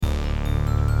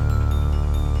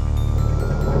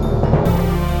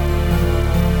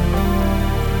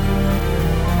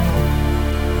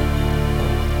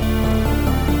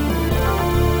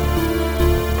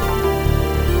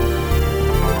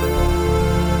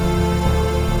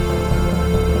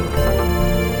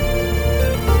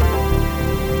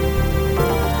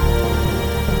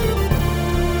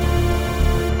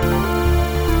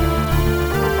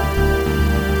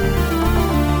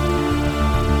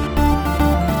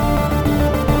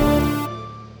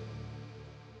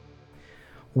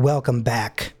welcome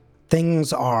back.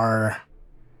 Things are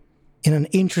in an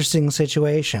interesting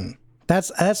situation.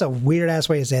 That's a weird-ass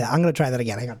way to say that. I'm going to try that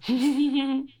again. Hang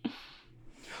on.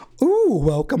 Ooh,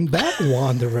 welcome back,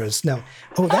 Wanderers. No.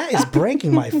 Oh, that is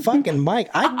breaking my fucking mic.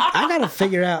 I got to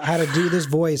figure out how to do this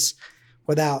voice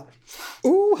without,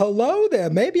 ooh, hello there.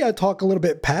 Maybe I talk a little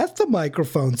bit past the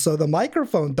microphone so the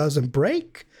microphone doesn't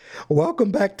break.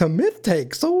 Welcome back to Myth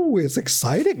Takes. Oh, it's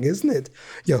exciting, isn't it?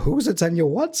 Your who's it's and your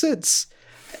what's it's.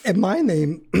 And my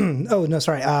name,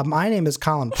 my name is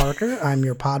Colin Parker. I'm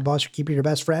your pod boss, your keeper, your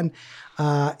best friend,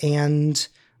 and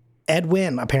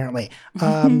Edwin, apparently.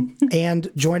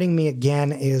 And joining me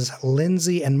again is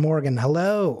Lindsay and Morgan.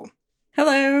 Hello.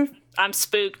 Hello. I'm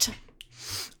spooked.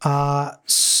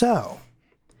 So,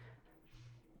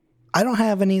 I don't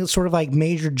have any sort of like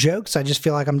major jokes. I just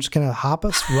feel like I'm just going to hop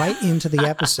us right into the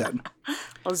episode.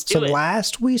 Let's do it. So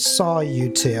last we saw you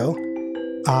two,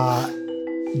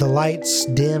 the lights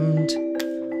dimmed,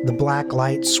 the black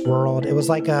light swirled. It was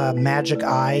like a Magic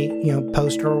Eye,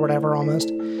 poster or whatever almost.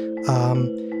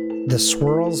 The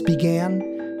swirls began.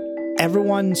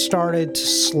 Everyone started to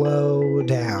slow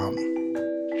down,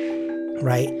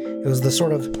 right? It was the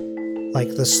sort of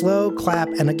like the slow clap,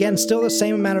 and again, still the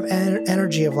same amount of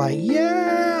energy of like,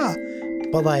 yeah,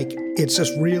 but like it's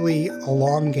just really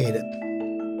elongated.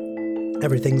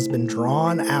 Everything's been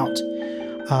drawn out.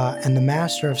 And the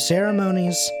master of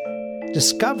ceremonies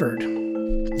discovered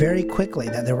very quickly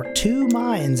that there were two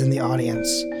minds in the audience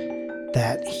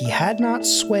that he had not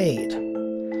swayed.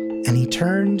 And he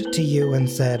turned to you and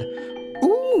said,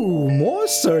 "Ooh, more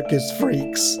circus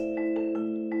freaks.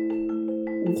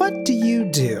 What do you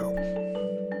do?"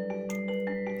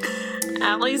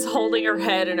 Allie's holding her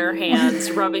head in her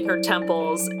hands, rubbing her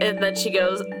temples, and then she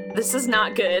goes, "This is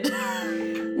not good."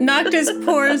 Noctis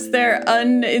pours their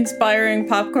uninspiring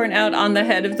popcorn out on the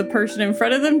head of the person in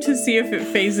front of them to see if it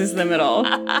phases them at all.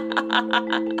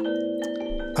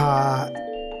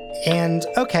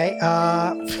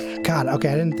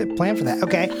 I didn't plan for that.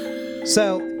 Okay,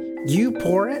 so you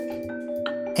pour it,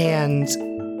 and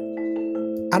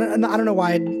I don't know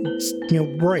why I'm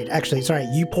worried. Actually, sorry,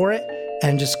 you pour it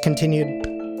and just continued.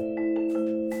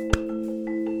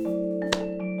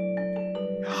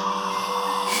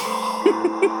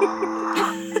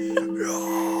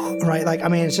 Right,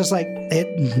 it's just like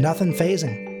nothing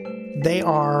phasing. They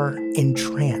are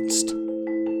entranced.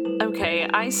 Okay,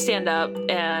 I stand up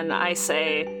and I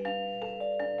say,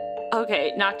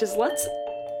 "Okay, Noctis, let's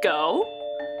go.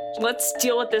 Let's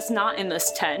deal with this knot in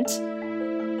this tent.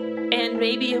 And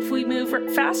maybe if we move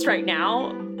fast right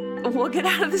now, we'll get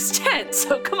out of this tent.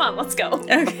 So come on, let's go."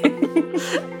 Okay.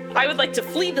 I would like to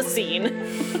flee the scene.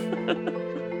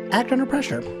 Act under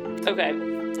pressure. Okay.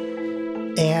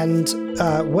 And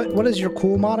what is your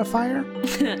cool modifier?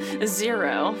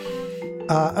 0.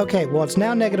 Okay, well, it's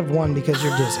now -1 because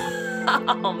you're dizzy.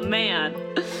 Oh, man.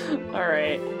 All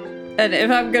right. And if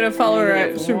I'm going to follow her,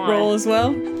 I should roll as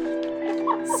well?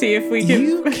 See if we can...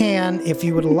 You can, if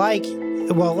you would like.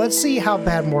 Well, let's see how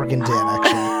bad Morgan did,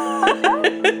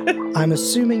 actually. I'm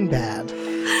assuming bad.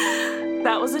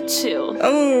 That was a 2.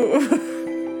 Oh.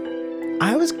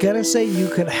 I was going to say you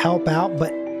could help out,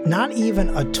 but not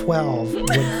even a 12 would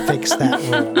fix that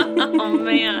roll. Oh,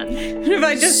 man. If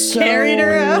I just carried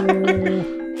her out?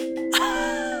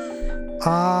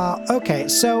 Okay,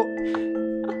 so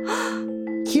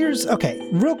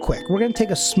real quick, we're going to take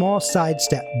a small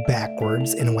sidestep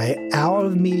backwards, in a way, out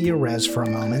of media res for a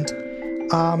moment.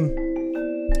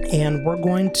 And we're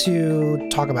going to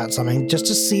talk about something just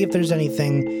to see if there's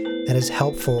anything that is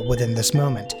helpful within this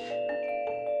moment.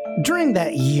 During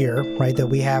that year, right, that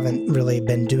we haven't really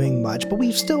been doing much, but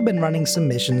we've still been running some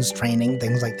missions, training,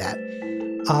 things like that.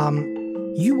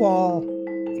 You all,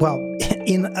 well,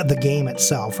 in the game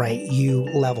itself, right, you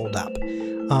leveled up.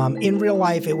 In real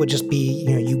life, it would just be,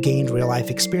 you gained real life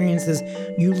experiences.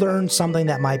 You learned something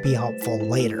that might be helpful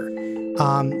later.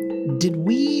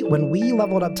 When we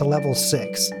leveled up to level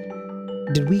 6,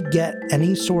 did we get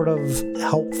any sort of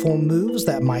helpful moves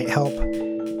that might help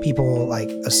people like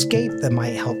escape, that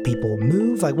might help people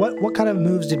move? Like what kind of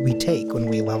moves did we take when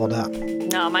we leveled up?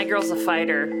 No, my girl's a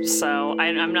fighter, so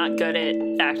I'm not good at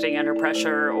acting under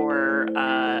pressure or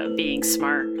being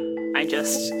smart. I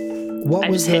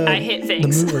hit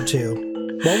things. The move or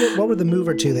two? What were the move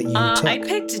or two that you took? I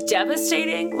picked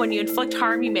Devastating. When you inflict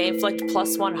harm, you may inflict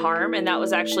 +1 harm, and that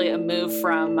was actually a move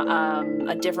from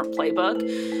a different playbook.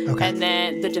 Okay. And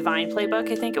then the Divine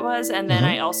playbook, I think it was. And then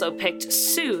I also picked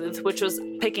Soothe, which was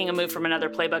picking a move from another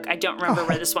playbook. I don't remember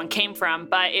where this one came from,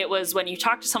 but it was when you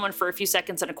talk to someone for a few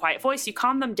seconds in a quiet voice, you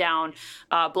calm them down,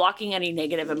 blocking any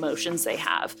negative emotions they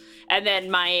have. And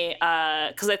then my,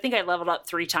 because I think I leveled up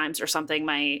 3 times or something,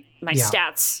 my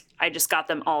stats, I just got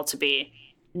them all to be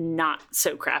not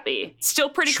so crappy. Still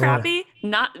pretty crappy,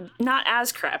 not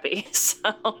as crappy.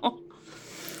 So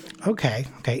Okay,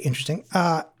 interesting.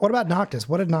 What about Noctis?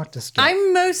 What did Noctis get? I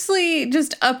mostly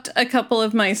just upped a couple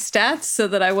of my stats so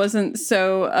that I wasn't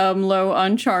so low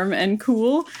on charm and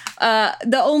cool.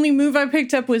 The only move I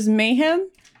picked up was Mayhem,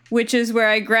 which is where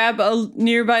I grab a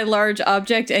nearby large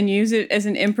object and use it as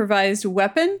an improvised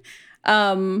weapon.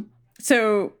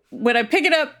 So when I pick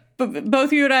it up, both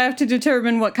of you and I have to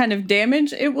determine what kind of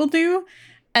damage it will do.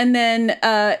 And then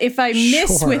if I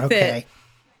miss with it,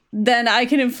 then I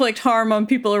can inflict harm on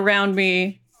people around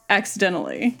me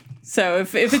accidentally. So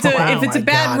if it's a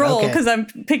bad roll because I'm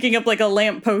picking up like a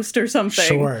lamppost or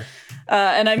something,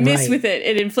 and I miss with it,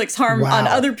 it inflicts harm on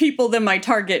other people than my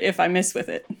target if I miss with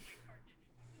it.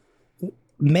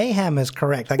 Mayhem is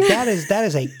correct. Like that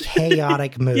is a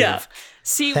chaotic move. Yeah.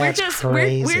 See, That's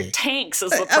we're tanks is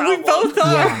the problem. We both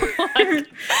are.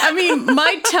 I mean,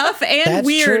 my tough and That's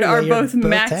weird true, are you're both both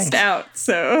maxed tanks. out.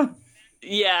 So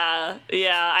yeah.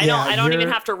 I don't even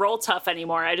have to roll tough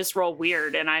anymore. I just roll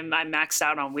weird, and I'm maxed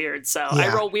out on weird. So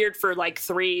I roll weird for like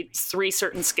three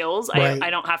certain skills. Right. I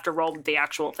don't have to roll the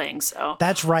actual thing. So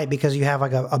that's right, because you have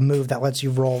like a move that lets you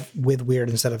roll with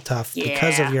weird instead of tough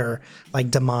because of your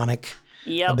like demonic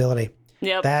ability.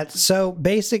 Yep. So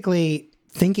basically,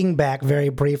 thinking back very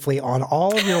briefly on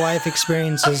all of your life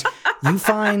experiences, you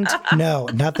find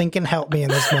nothing can help me in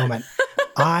this moment.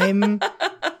 I'm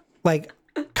like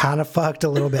kind of fucked a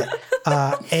little bit,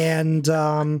 and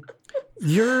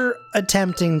you're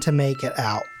attempting to make it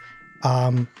out,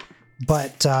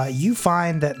 but you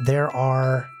find that there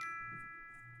are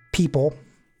people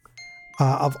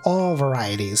of all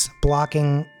varieties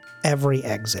blocking every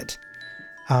exit.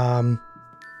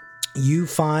 You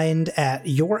find at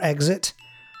your exit,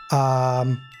 hang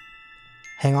on,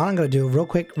 I'm going to do a real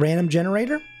quick random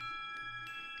generator.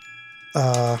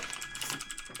 Let's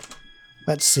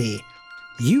see.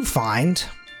 You find,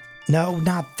 no,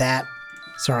 not that.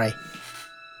 Sorry.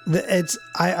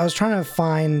 I was trying to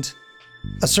find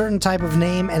a certain type of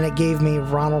name and it gave me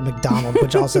Ronald McDonald,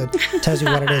 which also tells you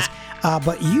what it is.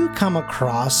 But you come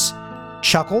across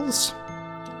Chuckles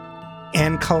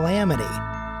and Calamity,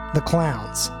 the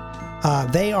clowns.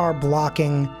 They are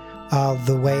blocking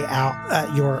the way out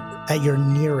at your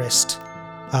nearest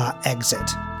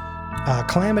exit.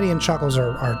 Calamity and Chuckles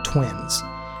are twins,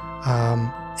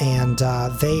 and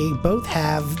they both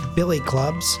have billy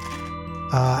clubs,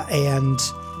 and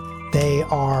they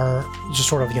are just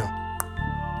sort of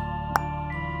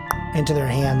into their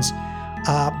hands,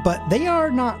 but they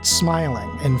are not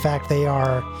smiling. In fact, they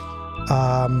are.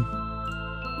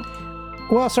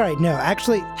 Well, sorry, no.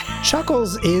 Actually,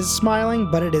 Chuckles is smiling,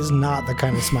 but it is not the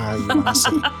kind of smile you want to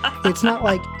see. It's not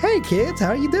like, "Hey, kids,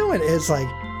 how you doing?" It's like,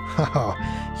 "Oh,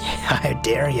 yeah, I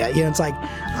dare you." It's like,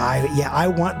 I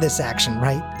want this action,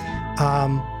 right?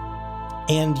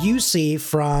 And you see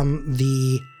from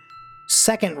the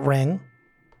second ring,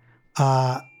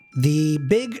 the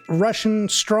big Russian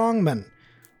strongman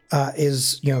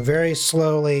is, very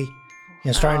slowly,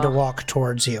 starting to walk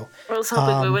towards you. I was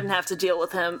hoping we wouldn't have to deal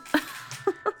with him.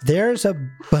 There's a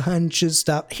bunch of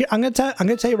stuff here. I'm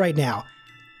gonna tell you right now.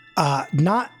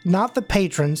 Not the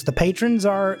patrons. The patrons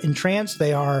are entranced.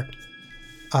 They are.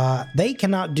 They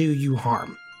cannot do you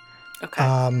harm.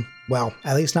 Okay. Well,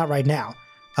 at least not right now.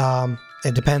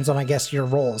 It depends on, I guess, your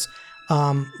rolls.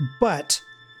 But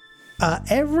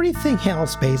everything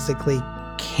else basically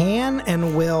can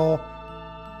and will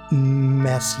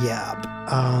mess you up.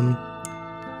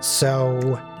 So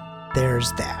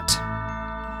there's that.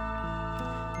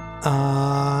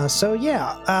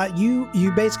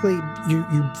 You basically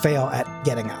you fail at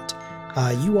getting out.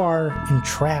 You are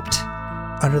entrapped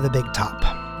under the big top.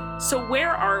 So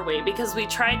where are we? Because we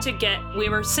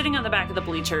were sitting on the back of the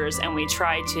bleachers and we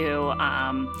tried to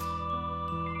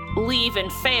leave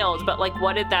and failed, but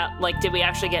what did did we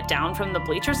actually get down from the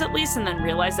bleachers at least and then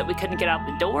realize that we couldn't get out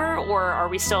the door, or are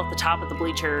we still at the top of the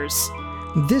bleachers?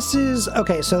 This is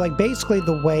okay. So basically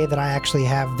the way that I actually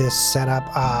have this set up,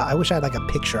 I wish I had a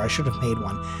picture. I should have made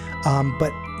one.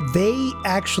 But they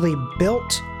actually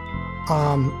built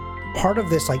part of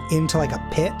this into a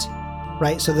pit,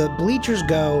 right? So the bleachers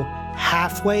go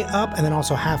halfway up and then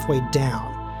also halfway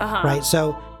down. right?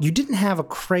 So you didn't have a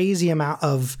crazy amount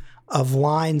of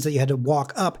lines that you had to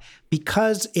walk up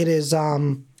because it is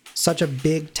such a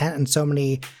big tent and so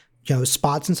many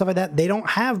spots and stuff like that. They don't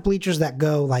have bleachers that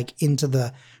go like into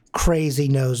the crazy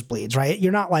nosebleeds, right?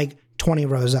 You're not like 20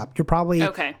 rows up. You're probably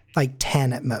like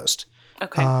 10 at most.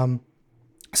 Okay.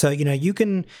 So, you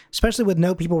can, especially with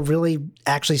no people really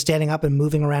actually standing up and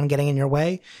moving around and getting in your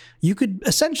way, you could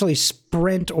essentially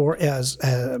sprint or as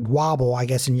wobble, I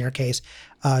guess in your case,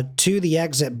 to the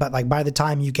exit. But like by the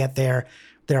time you get there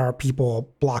are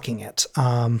people blocking it.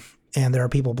 And there are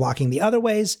people blocking the other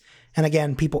ways. And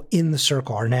again, people in the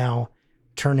circle are now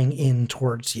turning in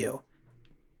towards you.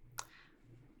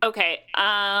 Okay.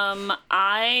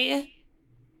 I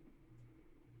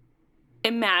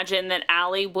imagine that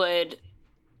Allie would...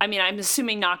 I'm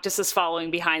assuming Noctis is following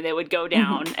behind. They would go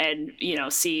down and,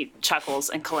 see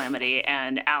Chuckles and Calamity,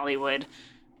 and Allie would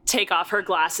take off her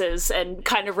glasses and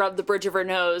kind of rub the bridge of her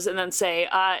nose and then say,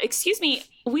 excuse me,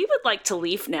 we would like to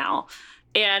leave now.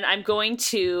 And I'm going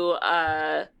to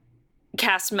I'm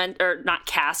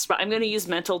going to use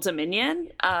Mental Dominion.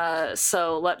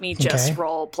 So let me just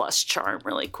roll plus charm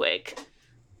really quick.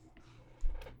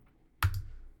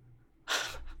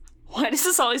 Why does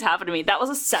this always happen to me? That was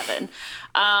a 7.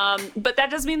 But that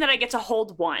does mean that I get to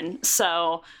hold 1.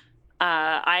 So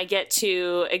I get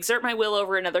to exert my will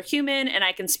over another human, and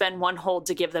I can spend 1 hold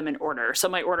to give them an order. So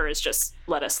my order is just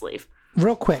let us leave.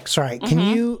 Real quick, sorry. Can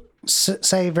you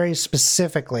say very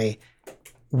specifically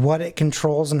what it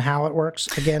controls and how it works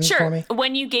again for me?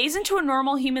 When you gaze into a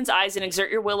normal human's eyes and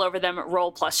exert your will over them,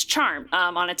 roll plus charm.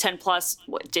 On a 10 plus,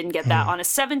 didn't get that. On a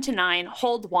 7 to 9,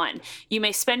 hold 1. You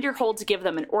may spend your hold to give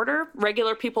them an order.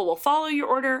 Regular people will follow your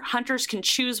order. Hunters can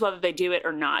choose whether they do it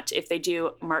or not. If they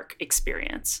do, mark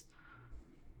experience.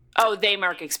 Oh, they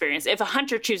mark experience. If a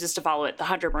hunter chooses to follow it, the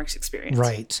hunter marks experience.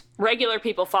 Right. Regular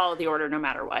people follow the order no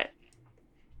matter what.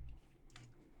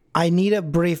 I need a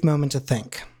brief moment to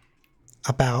think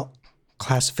about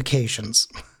classifications.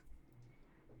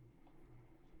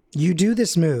 You do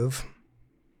this move,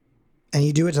 and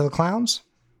you do it to the clowns?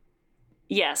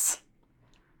 Yes.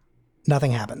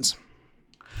 Nothing happens.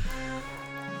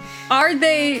 Are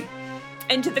they...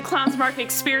 And did the clowns mark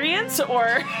experience,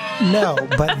 or... No,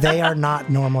 but they are not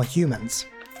normal humans.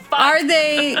 Are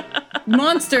they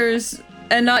monsters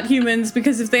and not humans?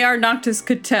 Because if they are, Noctis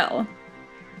could tell.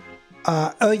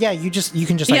 Yeah, you can just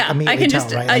like immediately I can tell,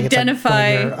 just right?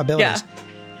 identify Like, your abilities.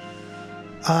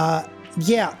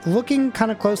 Yeah, looking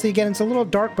kind of closely again, it's a little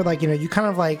dark, but like, you kind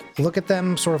of like look at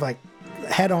them sort of like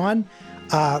head on.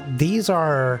 These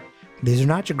are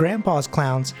not your grandpa's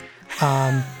clowns.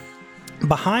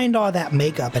 Behind all that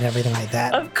makeup and everything like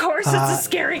that. Of course, it's a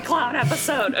scary clown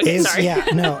episode. Okay, sorry. Yeah,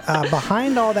 no.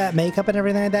 Behind all that makeup and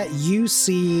everything like that, you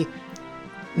see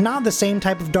not the same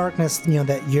type of darkness,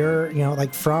 that you're,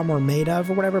 like from or made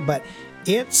of or whatever, but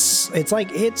it's like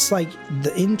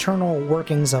the internal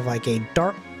workings of like a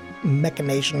dark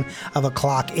machination of a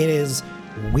clock. It is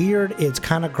weird. It's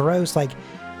kind of gross. Like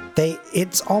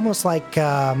it's almost like,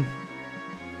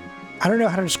 I don't know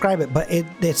how to describe it, but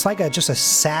it's like just a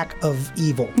sack of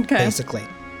evil, basically.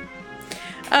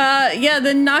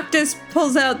 Then Noctis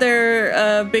pulls out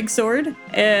their big sword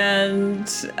and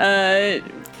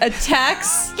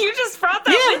attacks. You just brought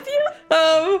that with you?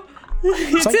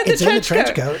 It's in the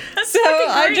trench coat. So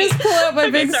I just pull out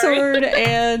my big sword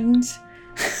and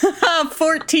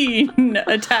 14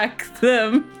 attack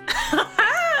them.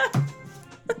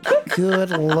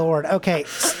 Good Lord. Okay,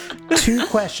 2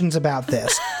 questions about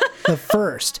this. The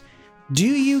first, do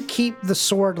you keep the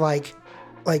sword like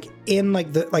in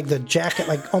the jacket,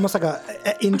 like almost like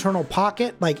a internal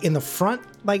pocket, like in the front,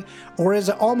 like, or is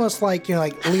it almost like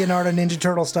like Leonardo Ninja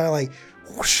Turtle style, like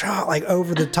whoosh, like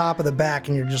over the top of the back,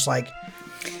 and you're just like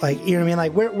you know what I mean?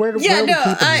 Like where are we keeping this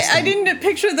thing? I didn't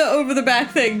picture the over the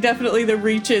back thing. Definitely the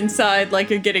reach inside,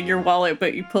 like you're getting your wallet,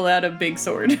 but you pull out a big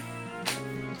sword.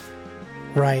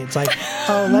 Right. It's like,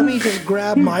 oh, let me just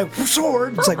grab my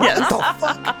sword. It's like, what the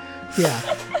fuck?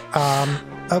 Yeah.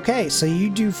 Okay, so you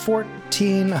do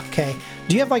 14. Okay.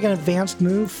 Do you have like an advanced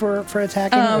move for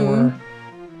attacking, or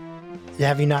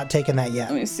have you not taken that yet?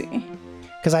 Let me see.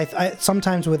 Because I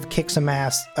sometimes with kick some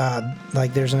ass,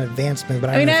 like there's an advanced move, but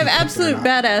I have absolute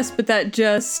badass, but that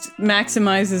just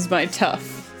maximizes my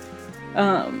tough.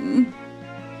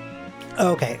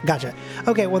 Okay, gotcha.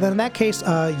 Okay, well then in that case,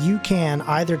 you can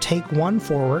either take 1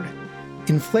 forward,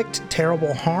 inflict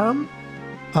terrible harm,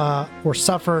 or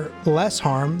suffer less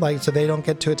harm, like so they don't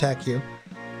get to attack you.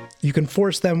 You can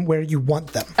force them where you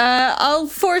want them. I'll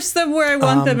force them where I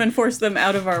want them and force them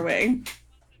out of our way.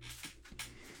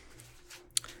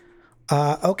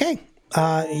 Okay.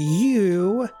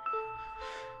 You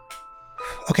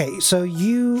Okay, so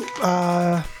you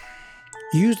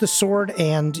use the sword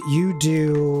and you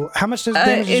do... How much does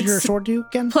damage does your sword do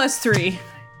again? +3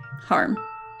 harm.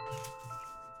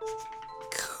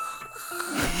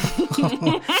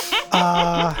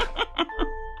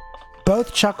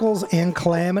 Both Chuckles and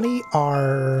Calamity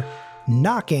are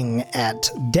knocking at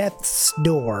death's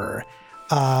door.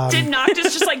 Did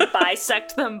Noctis just like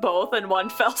bisect them both in one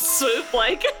fell swoop?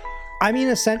 Like, I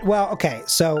mean, well, okay,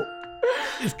 so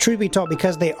truth be told,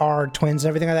 because they are twins and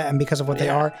everything like that, and because of what they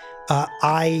are,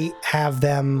 I have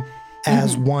them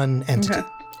as one entity. Okay.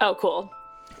 oh, cool.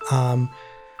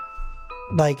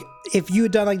 Like, if you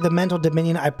had done like the mental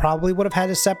dominion, I probably would have had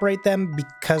to separate them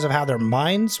because of how their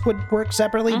minds would work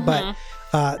separately. But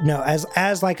no,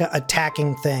 as like a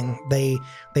attacking thing, they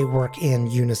work in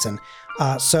unison.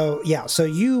 So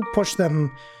you push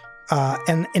them,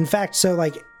 and in fact, so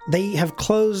like they have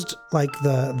closed like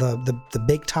the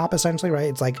big top essentially,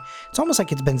 right? It's almost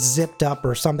like it's been zipped up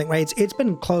or something, right? It's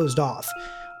been closed off,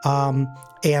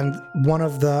 and one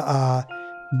of the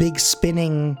big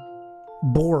spinning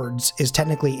boards is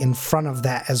technically in front of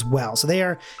that as well. So they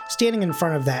are standing in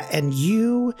front of that, and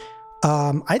you,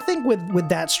 I think with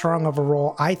that strong of a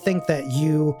roll, I think that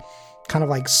you kind of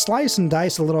like slice and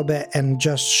dice a little bit and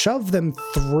just shove them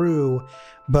through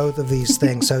both of these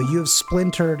things. So you have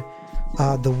splintered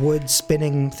the wood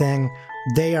spinning thing.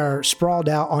 They are sprawled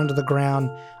out onto the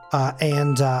ground,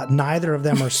 and neither of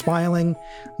them are smiling.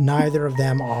 Neither of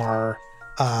them are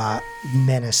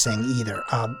menacing either.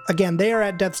 Again, they are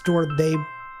at death's door. They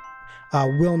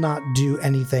will not do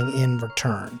anything in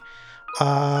return.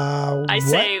 I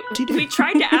say, we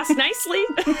tried to ask nicely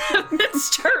and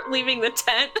start leaving the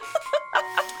tent.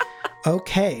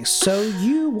 Okay, so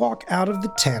you walk out of the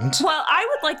tent. Well, I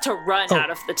would like to run out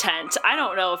of the tent. I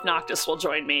don't know if Noctis will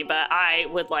join me, but I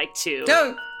would like to.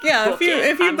 Oh, yeah,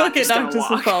 if you book it, Noctis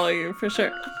will walk. follow you for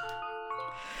sure.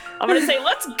 I'm gonna say,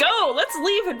 let's go, let's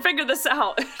leave and figure this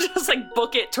out. Just like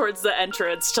book it towards the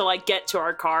entrance to like get to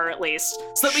our car at least,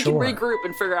 so that we can regroup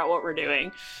and figure out what we're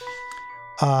doing.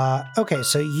 Okay,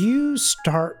 so you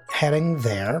start heading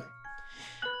there,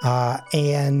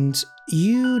 and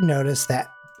you notice that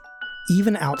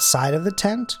even outside of the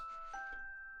tent,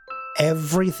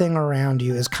 everything around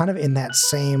you is kind of in that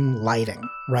same lighting,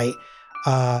 right?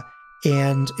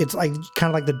 And it's like kind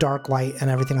of like the dark light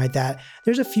and everything like that.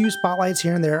 There's a few spotlights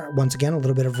here and there. Once again, a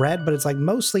little bit of red, but it's like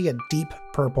mostly a deep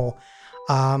purple.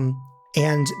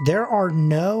 And there are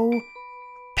no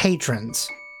patrons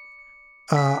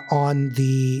on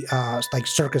the like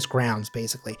circus grounds,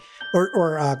 basically,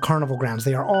 or carnival grounds.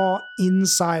 They are all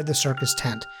inside the circus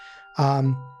tent.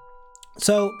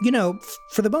 So, you know,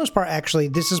 for the most part, actually,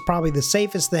 this is probably the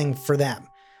safest thing for them,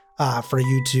 for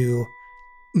you to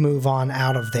move on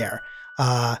out of there.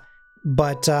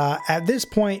 But at this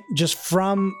point, just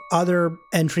from other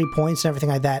entry points and everything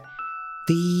like that,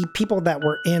 the people that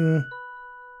were in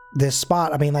this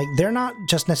spot, I mean, like, they're not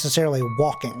just necessarily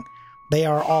walking. They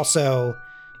are also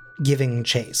giving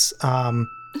chase.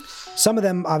 Some of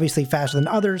them obviously faster than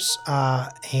others.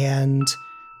 And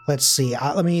let's see,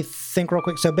 let me think real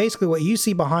quick. So basically what you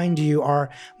see behind you are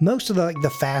most of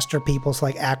the faster people, so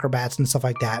like acrobats and stuff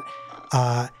like that.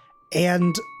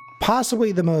 And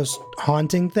possibly the most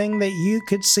haunting thing that you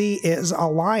could see is a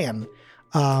lion.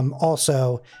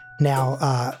 Also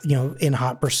now, in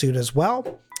hot pursuit as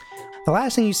well. The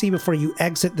last thing you see before you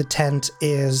exit the tent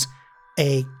is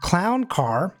a clown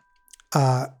car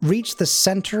reach the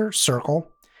center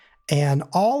circle, and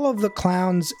all of the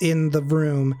clowns in the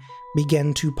room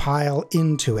begin to pile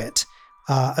into it,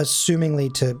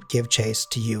 assumingly to give chase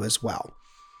to you as well.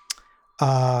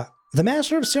 The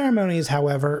Master of Ceremonies,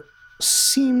 however,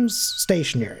 seems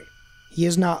stationary. He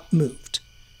is not moved.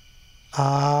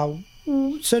 So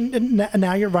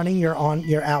now you're running,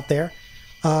 you're out there,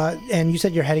 and you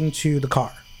said you're heading to the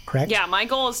car, correct? Yeah, my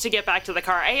goal is to get back to the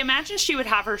car. I imagine she would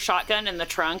have her shotgun in the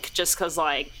trunk just because,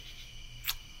 like,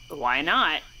 why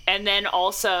not? And then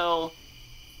also,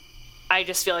 I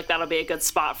just feel like that'll be a good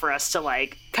spot for us to,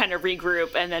 like, kind of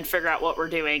regroup and then figure out what we're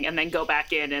doing and then go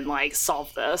back in and, like,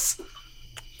 solve this.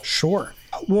 Sure.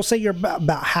 We'll say you're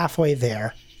about halfway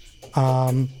there.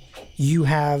 You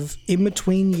have, in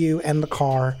between you and the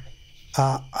car,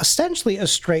 essentially a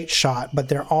straight shot, but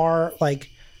there are,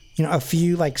 like, a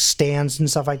few, like, stands and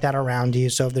stuff like that around you.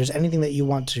 So if there's anything that you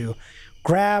want to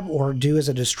grab or do as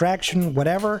a distraction,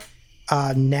 whatever,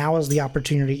 now is the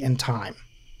opportunity and time.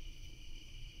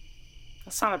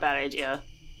 That's not a bad idea.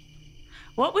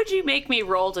 What would you make me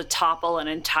roll to topple an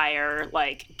entire,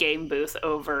 like, game booth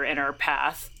over in our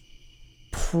path?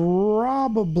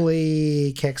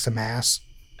 Probably kick some ass.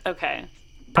 Okay.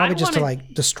 Probably just to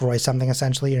like destroy something,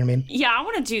 essentially. You know what I mean? Yeah, I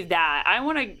want to do that. I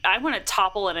want to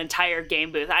topple an entire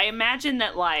game booth. I imagine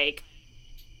that like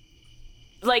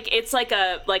it's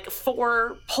like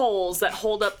 4 poles that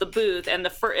hold up the booth, and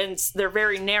they're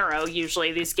very narrow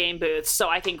usually, these game booths. So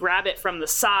I can grab it from the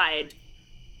side.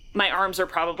 My arms are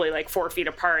probably like 4 feet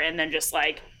apart, and then just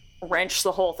like wrench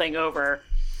the whole thing over.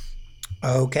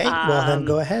 Okay, well then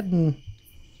go ahead and.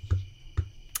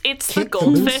 It's the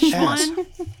goldfish one.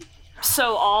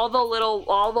 So all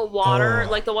the water,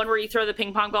 like the one where you throw the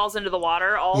ping pong balls into the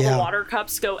water, the water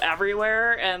cups go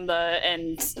everywhere, and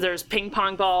there's ping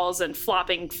pong balls and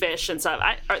flopping fish and stuff.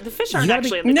 The fish aren't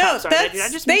actually in the cups, are they? Did I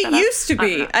just make that used to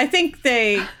be. I think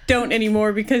they don't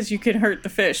anymore because you can hurt the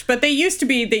fish. But they used to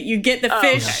be that you get the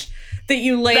fish that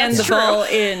you land the ball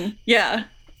in. Yeah,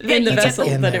 in the vessel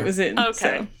that it was in.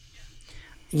 Okay.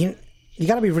 So. You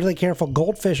got to be really careful.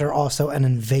 Goldfish are also an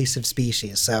invasive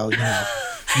species, so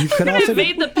you could also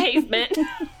invade the pavement.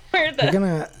 You're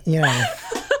gonna, I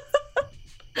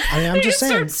mean, I'm just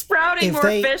saying. Start sprouting more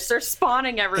fish. They're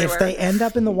spawning everywhere. If they end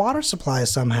up in the water supply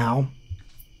somehow,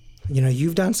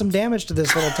 you've done some damage to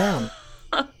this little town.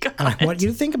 Oh God! And I want you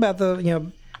to think about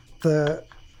the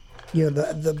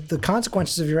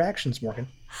consequences of your actions, Morgan.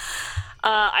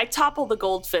 I topple the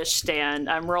goldfish stand.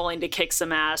 I'm rolling to kick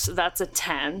some ass. That's a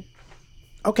 10.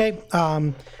 Okay.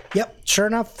 Yep. Sure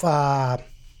enough.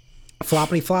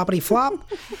 Floppity floppity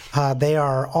flop. They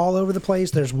are all over the place.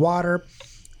 There's water.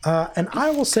 And I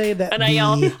will say that. And I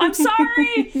yell, "I'm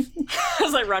sorry!"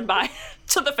 as I run by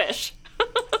to the fish.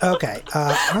 Okay.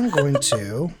 I'm going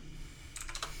to.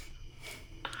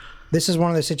 This is one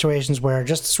of the situations where,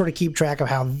 just to sort of keep track of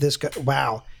how this goes.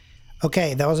 Wow.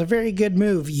 Okay, that was a very good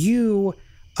move. You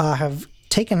have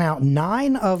taken out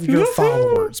 9 of your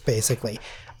followers, basically.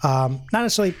 Not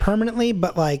necessarily permanently,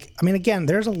 but again,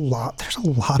 there's a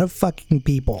lot of fucking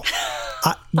people.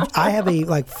 I have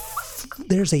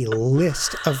there's a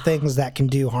list of things that can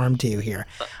do harm to you here.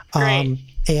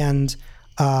 And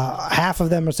half of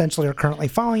them essentially are currently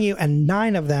following you, and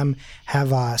 9 of them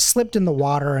have slipped in the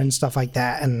water and stuff like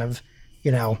that, and have,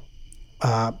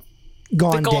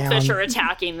 gone down. The goldfish are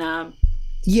attacking them.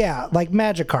 Yeah, like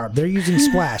Magikarp. They're using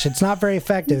Splash. It's not very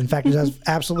effective. In fact, it does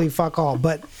absolutely fuck all,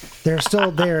 but they're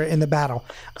still there in the battle.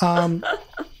 That's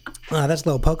a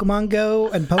little Pokemon Go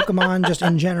and Pokemon just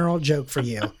in general joke for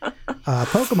you.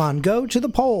 Pokemon Go to the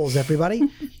polls, everybody.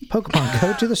 Pokemon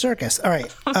Go to the circus. All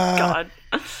right. God.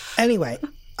 Anyway,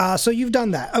 so you've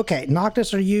done that. Okay,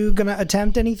 Noctis, are you going to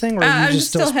attempt anything, or are you just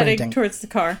still sprinting? Heading towards the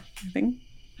car, I think.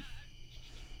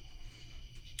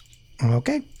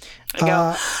 Okay. I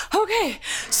go, okay,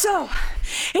 so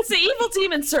it's the evil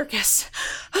demon circus.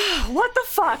 What the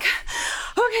fuck?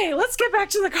 Okay, let's get back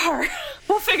to the car.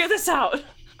 We'll figure this out.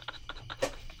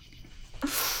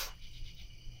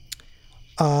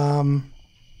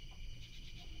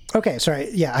 Okay, sorry.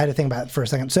 Yeah, I had to think about it for a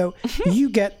second. So you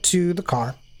get to the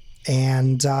car,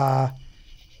 and I'll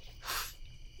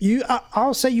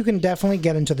say you can definitely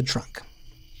get into the trunk.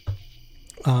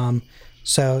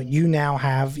 So you now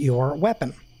have your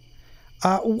weapon.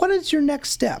 What is your next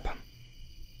step?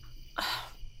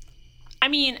 I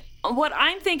mean, what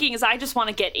I'm thinking is I just want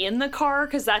to get in the car,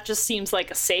 because that just seems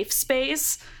like a safe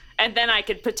space. And then I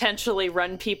could potentially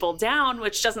run people down,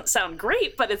 which doesn't sound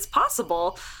great, but it's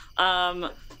possible.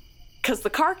 Because the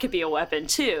car could be a weapon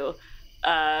too.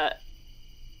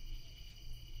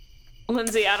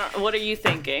 Lindsay, what are you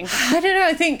thinking? I don't know.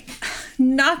 I think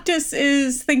Noctis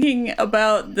is thinking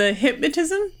about the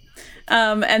hypnotism,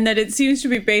 and that it seems to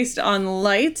be based on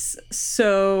lights.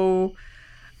 So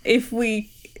if we're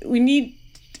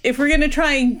going to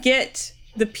try and get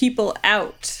the people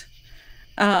out,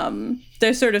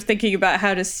 they're sort of thinking about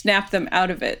how to snap them out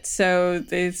of it. So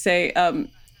they say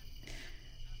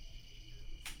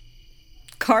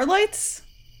car lights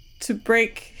to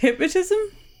break hypnotism.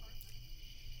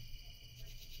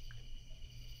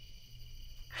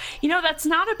 That's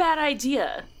not a bad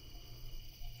idea.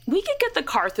 We could get the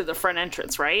car through the front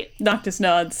entrance, right? Noctis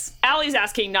nods. Allie's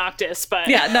asking Noctis, but...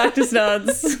 Yeah, Noctis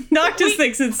nods. Noctis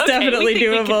thinks it's definitely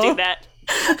doable. We can do that.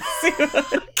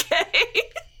 Okay.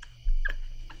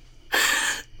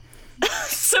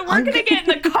 So we're going to get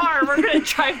in the car. We're going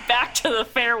to drive back to the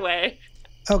fairway.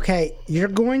 Okay,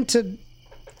 there's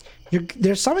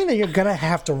something that you're going to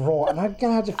have to roll, and I'm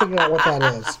going to have to figure out what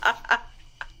that is.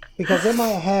 Because in my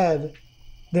head,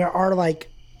 there are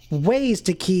ways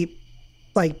to keep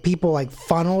people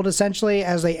funneled essentially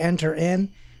as they enter in,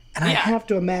 and I have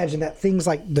to imagine that things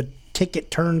like the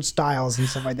ticket turnstiles and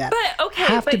stuff like that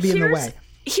have to be in the way.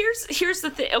 Here's the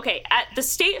thing. Okay, at the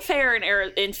State Fair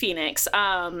in Phoenix,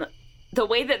 the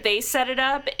way that they set it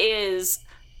up is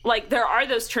like there are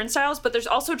those turnstiles, but there's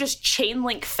also just chain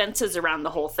link fences around the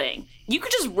whole thing. You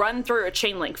could just run through a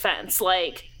chain link fence,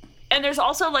 like, and there's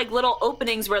also like little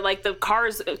openings where like the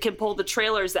cars can pull the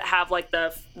trailers that have like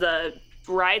the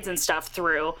rides and stuff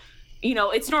through. You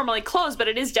know, it's normally closed, but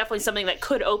it is definitely something that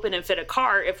could open and fit a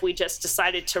car if we just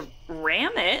decided to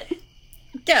ram it.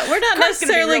 Yeah, we're not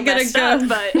necessarily going to go.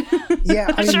 But Yeah,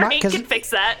 I I'm mean, sure Hank can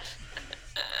fix that.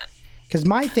 Because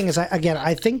my thing is,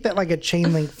 I think that like a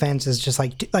chain link fence is just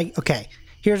like, okay,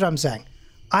 here's what I'm saying.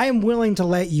 I am willing to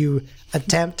let you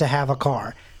attempt to have a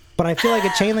car, but I feel like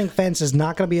a chain link fence is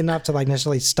not going to be enough to like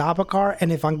necessarily stop a car.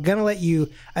 And if I'm going to let you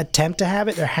attempt to have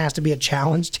it, there has to be a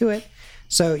challenge to it.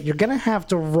 So you're going to have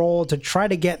to roll to try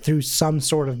to get through some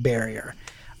sort of barrier.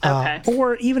 Okay.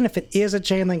 Or even if it is a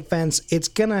chain link fence, it's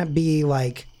going to be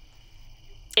like,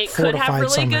 it could have really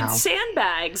somehow. good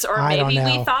sandbags, or I maybe don't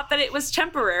know. we thought that it was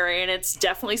temporary and it's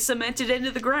definitely cemented into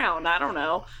the ground. I don't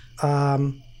know.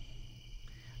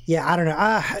 Yeah, I don't know.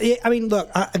 I mean, look,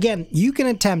 again, you can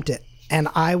attempt it, and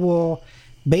I will,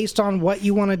 based on what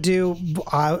you want to do,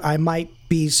 I might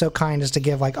be so kind as to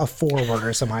give like a forward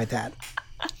or something like that.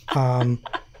 No,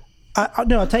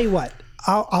 I'll tell you what.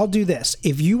 I'll do this.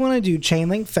 If you want to do chain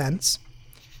link fence,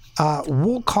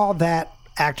 we'll call that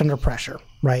act under pressure,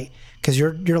 right? Because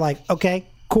you're like, okay,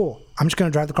 cool. I'm just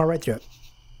going to drive the car right through it,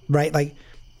 right? Like,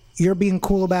 you're being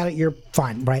cool about it. You're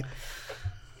fine, right?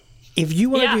 If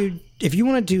you want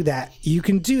to do that, you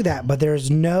can do that, but there's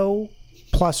no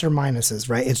plus or minuses,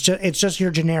 right? It's just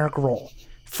your generic roll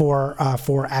for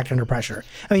act under pressure.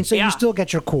 I mean, so you still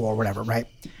get your cool or whatever, right?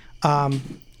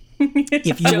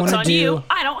 If you want to do, you.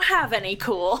 I don't have any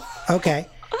cool. Okay,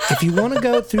 if you want to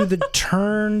go through the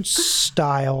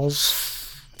turnstiles,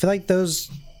 I feel like those.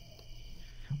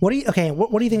 What do you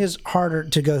think is harder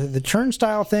to go through, the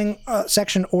turnstile thing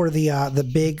section or the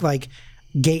big like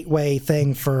gateway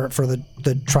thing for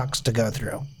the trucks to go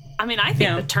through? I mean, I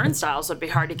think the turnstiles would be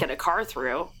hard to get a car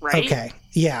through, right? Okay,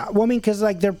 yeah. Well, I mean, because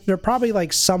like they're probably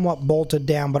like somewhat bolted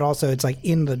down, but also it's like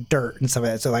in the dirt and stuff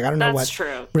like that. So like I don't know what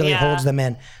really holds them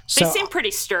in. So they seem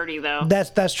pretty sturdy though.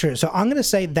 That's true. So I'm gonna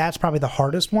say that's probably the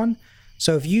hardest one.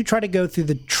 So if you try to go through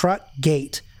the truck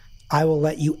gate, I will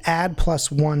let you add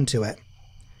 +1 to it.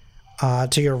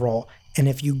 To your roll. And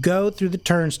if you go through the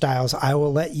turnstiles, I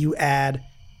will let you add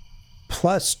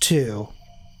 +2.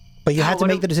 But you have to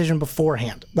make the decision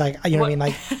beforehand. Like, you know what I mean?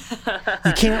 Like,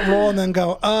 you can't roll and then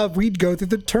go, we'd go through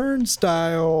the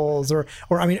turnstiles. Or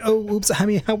I mean, oops, I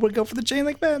mean, how would we go for the chain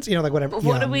link fence? You know, like whatever.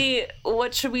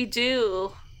 What should we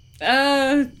do?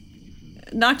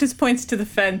 Noctis points to the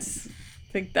fence.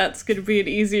 I think that's going to be an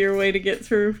easier way to get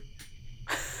through.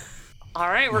 All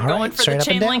right, we're going for the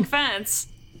chain link fence.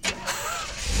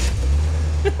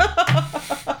 It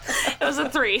was a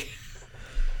 3.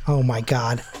 Oh my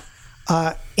God.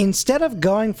 Instead of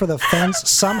going for the fence,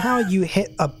 somehow you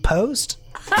hit a post,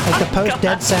 like the post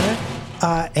dead center,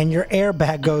 and your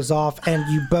airbag goes off and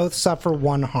you both suffer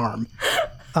 1 harm.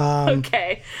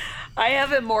 Okay. I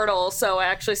have immortal, so I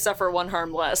actually suffer 1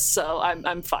 harm less, so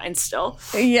I'm fine still.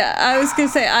 Yeah, I was gonna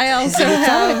say I also It's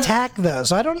have an attack though,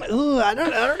 so I don't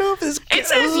know if this. It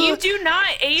says you do not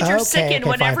age or sicken.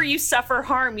 Whenever you suffer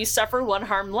harm, you suffer 1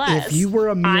 harm less. If you were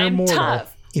a mere mortal,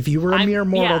 tough.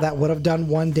 that would have done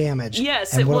 1 damage.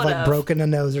 Yes, and it would have would've. like broken a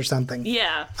nose or something.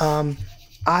 Yeah.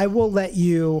 I will let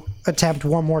you attempt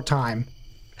 1 more time,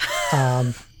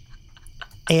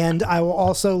 and I will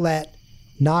also let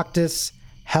Noctis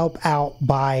help out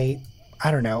by, I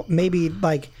don't know, maybe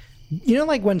like, you know,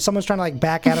 like when someone's trying to like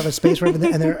back out of a space and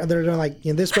they're doing like,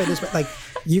 you know, this way, like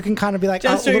you can kind of be like, a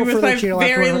little further to your left,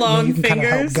 very long you can kind of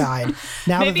help fingers. guide.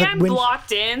 Now Maybe I'm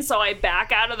blocked in, so I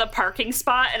back out of the parking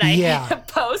spot and I hit a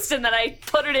post and then I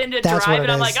put it into drive and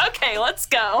I'm like, okay, let's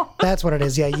go. That's what it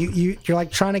is. Yeah, you're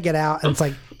like trying to get out and it's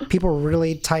like people are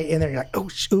really tight in there. You're like,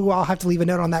 I'll have to leave a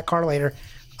note on that car later,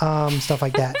 stuff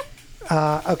like that.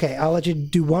 Okay, I'll let you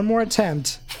do 1 more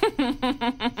attempt.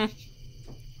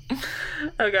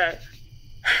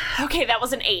 Okay, that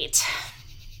was an 8.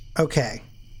 Okay,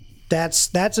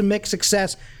 that's a mixed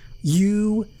success.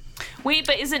 Wait,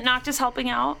 but isn't Noctis helping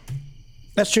out?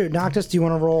 That's true. Noctis, do you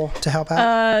want to roll to help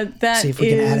out? See if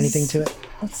we can add anything to it.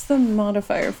 What's the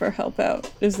modifier for help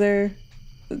out? Is there?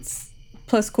 It's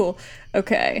plus cool.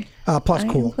 Okay. Plus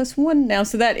cool. +1 now,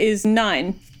 so that is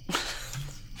 9.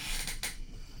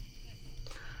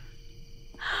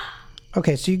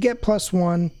 Okay, so you get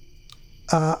 +1.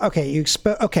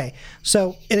 Okay,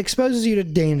 so it exposes you to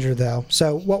danger though.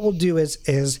 So what we'll do is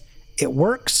it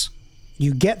works.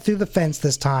 You get through the fence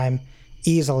this time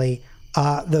easily.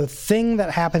 The thing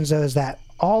that happens though is that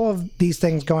all of these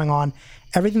things going on,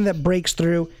 everything that breaks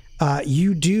through,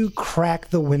 You do crack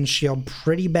the windshield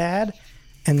pretty bad,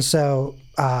 and so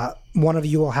one of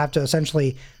you will have to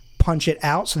essentially punch it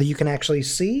out so that you can actually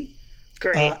see.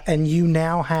 Great. And you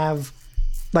now have,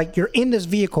 like, you're in this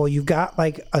vehicle, you've got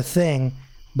like a thing,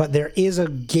 but there is a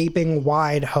gaping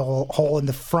wide hole in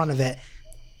the front of it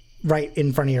right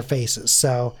in front of your faces.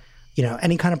 So,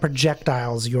 any kind of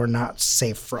projectiles you're not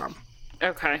safe from.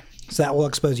 Okay. So that will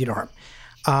expose you to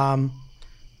harm.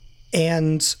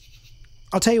 And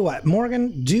I'll tell you what,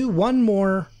 Morgan, do one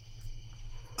more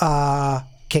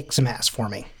kick some ass for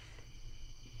me.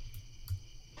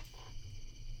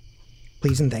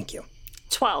 Please and thank you.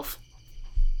 12.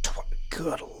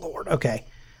 Good Lord. Okay.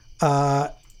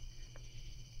 How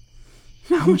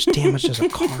much damage does a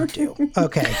car do?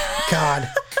 Okay. God.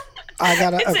 I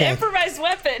gotta. It's okay. an improvised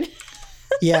weapon.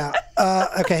 Yeah.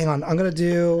 Okay. Hang on. I'm gonna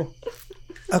do.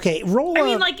 Okay. Roll. I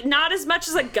mean, like, not as much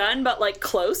as a gun, but like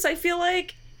close, I feel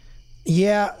like.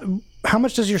 Yeah. How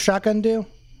much does your shotgun do?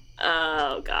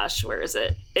 Oh gosh, where is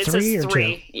it? It 3 says or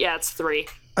 3. 2? Yeah, it's 3.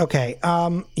 Okay.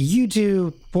 You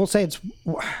do. We'll say it's.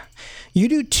 You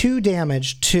do 2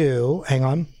 damage to. Hang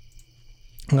on.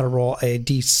 I'm gonna roll a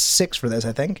d6 for this.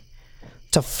 I think.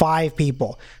 To 5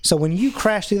 people. So when you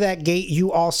crash through that gate,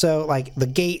 you also, like, the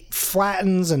gate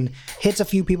flattens and hits a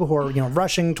few people who are,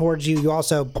 rushing towards you. You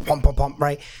also pump,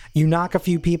 right? You knock a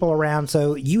few people around.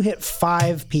 So you hit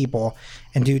 5 people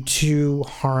and do 2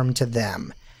 harm to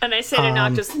them. And I say to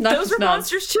Noctis, those were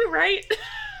monsters too, right?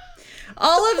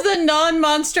 All of the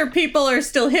non-monster people are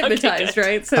still hypnotized, good.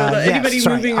 right? So Yes, anybody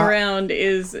sorry, moving around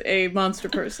is a monster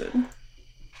person.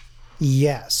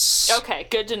 Yes. Okay,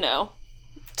 good to know.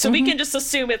 So we can just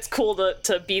assume it's cool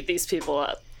to beat these people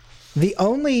up. The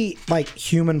only, like,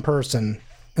 human person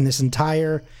in this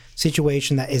entire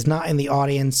situation that is not in the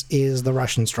audience is the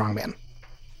Russian strongman.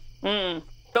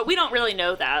 But we don't really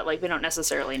know that. Like, we don't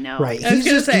necessarily know. Right. I was He's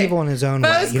gonna just say, evil in his own But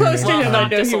way. I was you know close what I to mean? him. I know he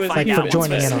Noctis will was find Like, out for once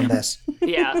joining we- in on this.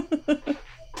 Yeah.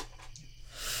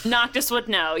 Noctis would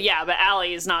know. Yeah, but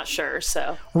Allie is not sure,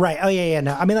 so. Right. Oh, yeah,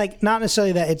 no. I mean, like, not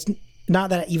necessarily that it's not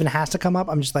that it even has to come up.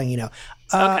 I'm just letting you know.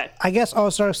 Okay. I guess,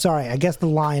 sorry. I guess the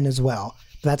lion as well.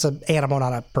 That's an animal,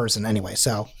 not a person anyway,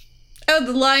 so. Oh,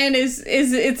 the lion is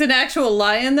it's an actual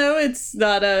lion, though? It's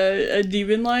not a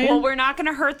demon lion? Well, we're not going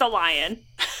to hurt the lion.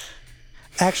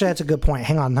 Actually, that's a good point.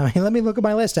 Hang on. Let me look at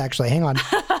my list, actually. Hang on.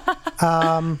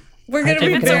 We're going to I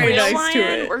be think If it's a very real nice lion,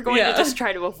 to it. we're going Yeah. to just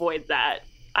try to avoid that.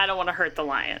 I don't want to hurt the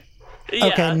lion. Yeah.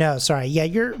 Okay, no, sorry.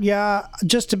 Yeah,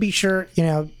 just to be sure,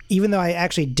 even though I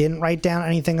actually didn't write down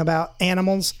anything about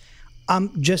animals,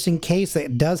 just in case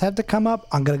it does have to come up,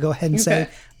 I'm going to go ahead and say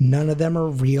Okay. none of them are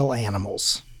real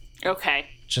animals. Okay.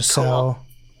 Just Cool. so.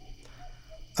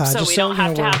 So just we don't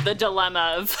have to we're- have the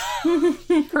dilemma of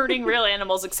hurting real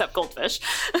animals except goldfish.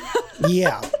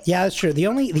 Yeah, that's true. The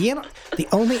only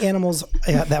animals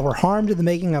that were harmed in the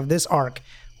making of this arc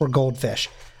were goldfish.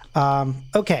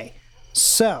 Okay,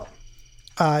 so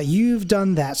you've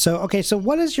done that. So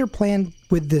what is your plan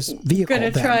with this vehicle?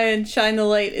 Going to then? try and shine the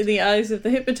light in the eyes of the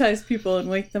hypnotized people and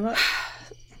wake them up.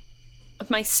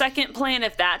 My second plan,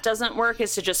 if that doesn't work,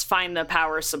 is to just find the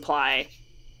power supply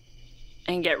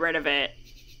and get rid of it.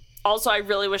 Also, I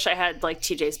really wish I had, like,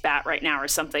 TJ's bat right now or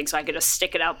something so I could just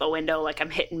stick it out the window like I'm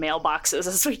hitting mailboxes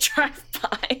as we drive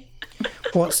by.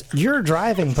 Well, you're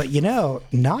driving, but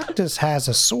Noctis has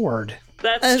a sword.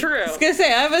 That's true. I was going to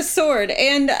say, I have a sword,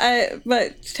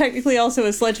 but technically also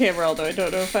a sledgehammer, although I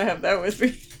don't know if I have that with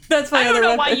me. That's my I other don't know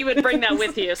weapon. why you would bring that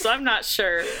with you, so I'm not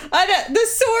sure. The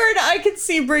sword I could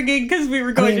see bringing because we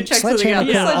were going to check something sledgehammer out.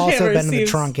 could have also Sledgehammer been in the seems-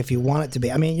 trunk if you want it to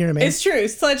be. I mean, you know what I mean? It's true.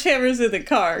 Sledgehammer's in the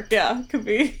car. Yeah, could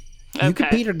be. You could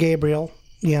Peter Gabriel,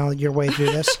 your way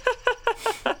through this.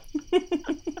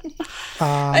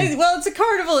 Well, it's a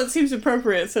carnival. It seems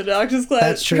appropriate. So Noctis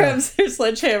That's true. grabs their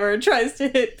sledgehammer and tries to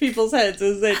hit people's heads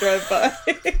as they drive by.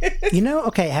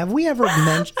 Okay, have we ever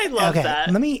mentioned... I love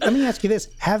that. Let me ask you this.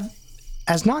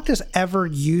 Has Noctis ever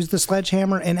used the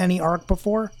sledgehammer in any arc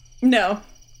before? No.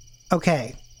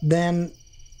 Okay, then,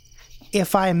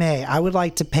 if I may, I would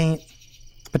like to paint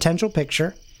a potential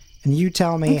picture, and you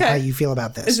tell me Okay. how you feel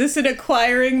about this. Is this an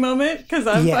acquiring moment? Because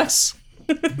I'm Yes.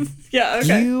 Yeah.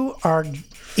 Okay. You are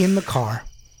in the car,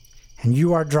 and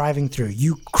you are driving through.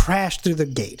 You crash through the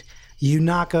gate. You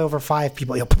knock over 5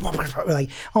 people. Like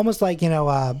almost like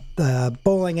the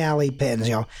bowling alley pins.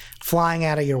 Flying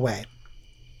out of your way.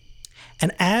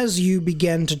 And as you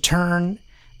begin to turn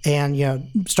and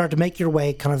start to make your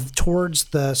way kind of towards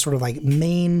the sort of like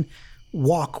main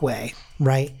walkway,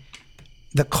 right?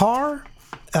 The car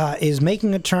is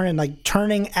making a turn and like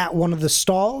turning at one of the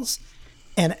stalls.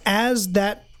 And as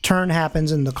that turn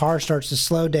happens and the car starts to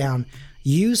slow down,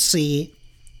 you see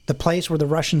the place where the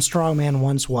Russian strongman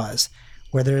once was,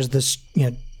 where there's this,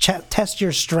 test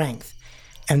your strength.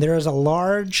 And there is a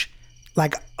large,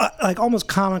 like almost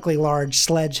comically large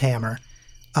sledgehammer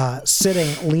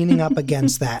sitting, leaning up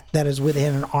against that is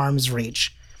within an arm's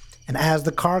reach. And as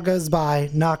the car goes by,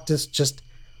 Noctis just,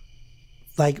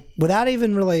 like, without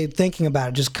even really thinking about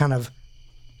it, just kind of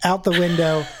out the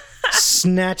window,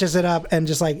 snatches it up, and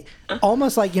just like,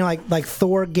 almost like, like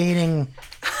Thor gaining,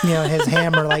 his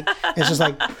hammer, like, it's just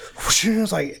like, whoosh,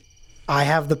 it's like, I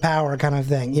have the power kind of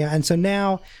thing. Yeah. And so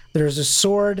now there's a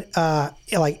sword,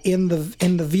 like in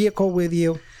the vehicle with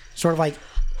you, sort of like,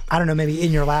 I don't know, maybe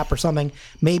in your lap or something,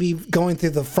 maybe going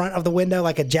through the front of the window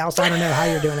like a joust. I don't know how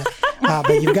you're doing it,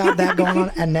 but you've got that going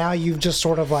on. And now you've just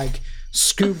sort of like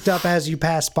scooped up as you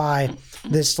pass by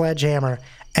this sledgehammer,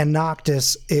 and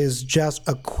Noctis is just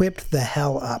equipped the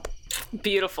hell up.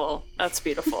 Beautiful. That's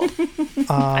beautiful.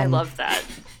 I love that.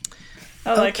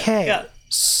 I like it. Okay. Yeah.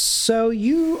 So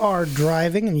you are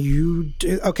driving and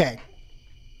okay.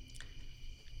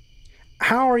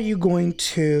 How are you going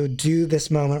to do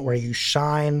this moment where you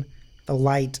shine the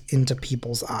light into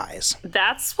people's eyes?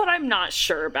 That's what I'm not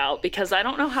sure about, because I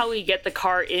don't know how we get the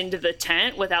car into the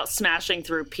tent without smashing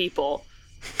through people.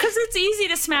 Because it's easy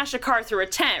to smash a car through a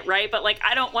tent, right? But, like,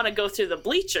 I don't want to go through the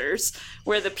bleachers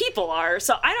where the people are,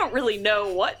 so I don't really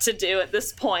know what to do at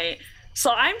this point.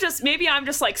 So maybe I'm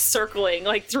just like circling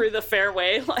like through the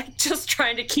fairway, like just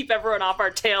trying to keep everyone off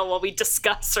our tail while we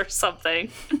discuss or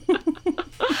something.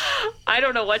 I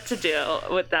don't know what to do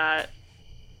with that.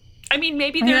 I mean,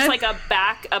 maybe there's like a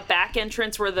back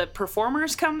entrance where the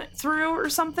performers come through or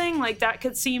something. Like that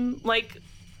could seem like.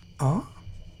 Oh.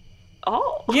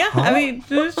 Yeah, I mean,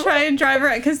 just try and drive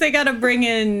around because they got to bring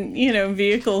in,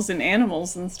 vehicles and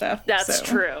animals and stuff. That's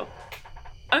true.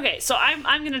 Okay, so I'm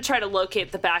going to try to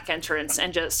locate the back entrance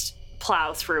and just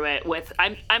plow through it with...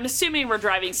 I'm assuming we're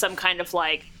driving some kind of,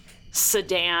 like,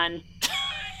 sedan.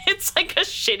 It's like a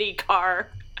shitty car.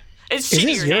 It's shittier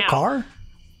now. Is this your car?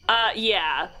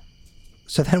 Yeah.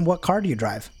 So then what car do you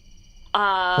drive?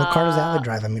 What car does Allie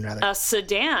drive, rather? A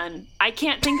sedan. I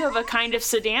can't think of a kind of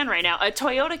sedan right now. A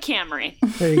Toyota Camry.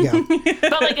 There you go.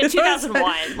 But, like, a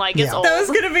 2001. Like, it's old. That was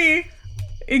going to be...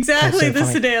 Exactly the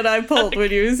sedan I pulled when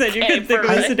you said you couldn't think of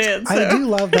a sedan. So. I do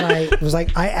love that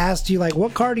I asked you, like,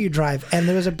 what car do you drive? And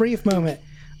there was a brief moment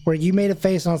where you made a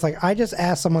face and I was like, I just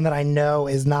asked someone that I know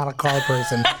is not a car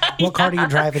person, what car do you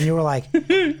drive? And you were like,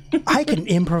 I can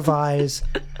improvise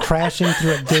crashing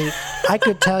through a gate. I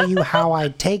could tell you how I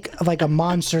take like a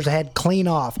monster's head clean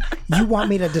off. You want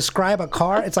me to describe a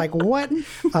car? It's like, what?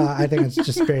 I think it's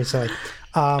just very silly.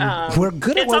 We're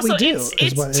good at what we do.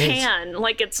 It's tan.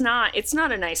 Like it's not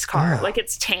a nice car. Like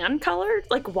it's tan colored.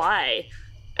 Like why?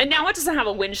 And now it doesn't have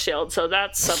a windshield, so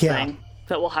that's something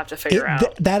that we'll have to figure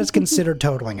out. That is considered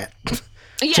totaling it.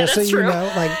 Yeah, just that's so you true.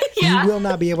 know, like you will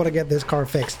not be able to get this car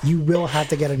fixed. You will have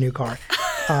to get a new car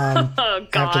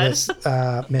after this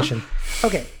mission.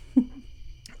 Okay.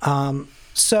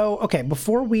 So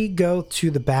before we go to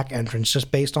the back entrance,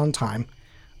 just based on time.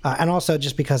 And also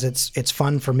just because it's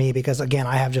fun for me, because again,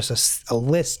 I have just a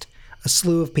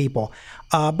slew of people.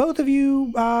 Both of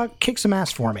you kick some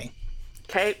ass for me.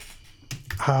 Okay.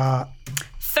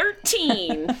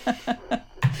 13.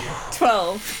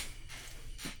 12.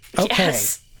 Okay.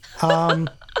 Yes. I'm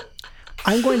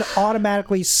going to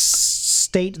automatically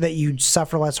state that you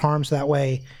suffer less harm, so that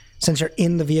way, since you're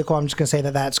in the vehicle, I'm just going to say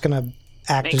that that's going to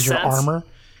act Makes as your sense. armor.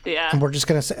 Yeah. And we're just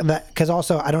going to say that, because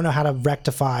also I don't know how to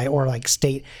rectify or like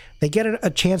state. They get a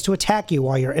chance to attack you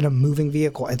while you're in a moving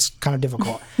vehicle. It's kind of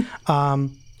difficult.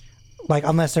 Like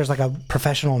unless there's like a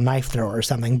professional knife thrower or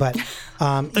something. But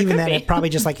even then, it probably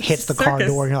just like hits the car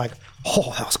door and you're like,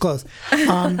 oh, that was close.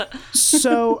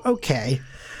 So, okay.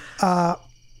 I'm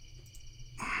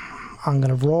going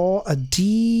to roll a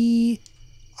D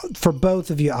for both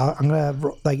of you. I'm going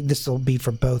to, like, this will be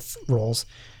for both rolls.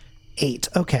 8.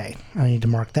 Okay. I need to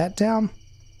mark that down.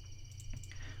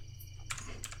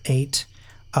 8.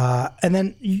 And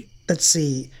then, let's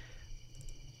see.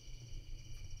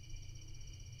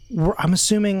 I'm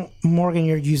assuming, Morgan,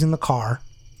 you're using the car.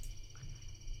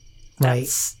 Right?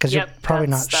 Because you're probably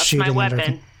not shooting. That's my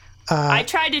weapon. I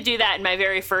tried to do that in my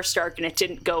very first arc, and it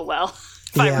didn't go well,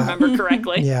 if I remember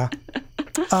correctly. Yeah.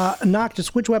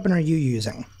 Noctis, which weapon are you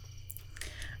using?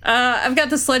 I've got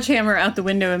the sledgehammer out the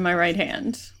window in my right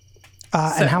hand.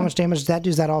 And how much damage does that do?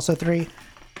 Is that also 3?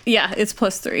 Yeah, it's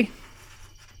 +3.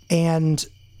 And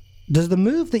does the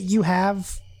move that you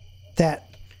have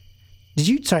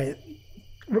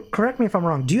correct me if I'm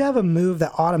wrong. Do you have a move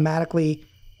that automatically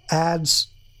adds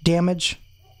damage?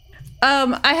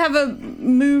 I have a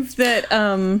move that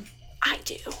I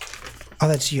do. Oh,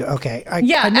 that's you. Okay.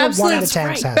 Yeah, I know absolutely. one of the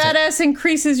tanks has it. Badass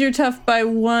increases your tough by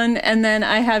 1, and then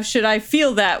I have Should I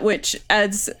Feel That, which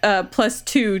adds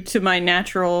 +2 to my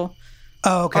natural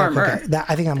armor. Okay.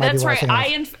 I think that might That's be what right.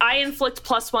 I was thinking of. I inflict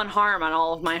 +1 harm on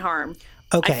all of my harm.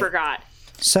 Okay. I forgot.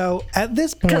 So at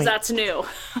this point, Because that's new.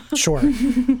 sure.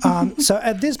 So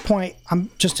at this point,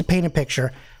 just to paint a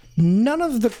picture, none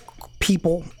of the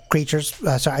creatures.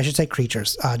 Sorry, I should say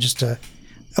creatures.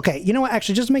 Okay, you know what?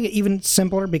 Actually, just to make it even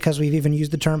simpler, because we've even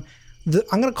used the term,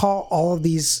 I'm going to call all of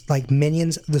these like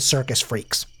minions the circus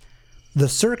freaks. The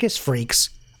circus freaks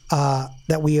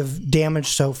that we have damaged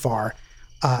so far,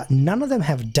 none of them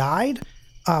have died,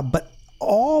 but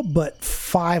all but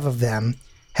 5 of them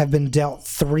have been dealt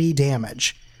 3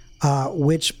 damage,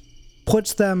 which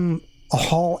puts them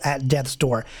all at death's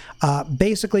door.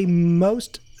 Basically,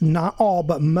 not all,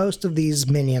 but most of these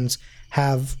minions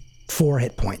have 4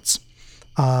 hit points.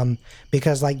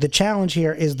 Because like the challenge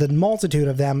here is the multitude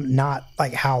of them, not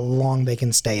like how long they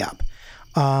can stay up.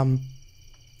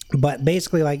 But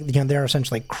basically, like, you know, they're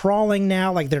essentially crawling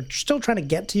now. Like, they're still trying to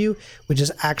get to you, which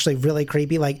is actually really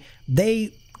creepy. Like,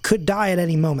 they could die at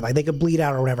any moment. Like, they could bleed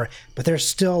out or whatever, but they're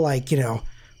still, like, you know,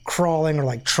 crawling or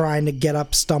like trying to get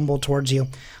up, stumble towards you.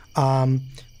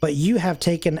 But you have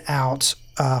taken out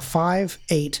 5,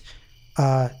 8,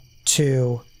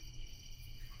 2,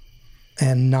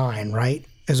 and 9, right?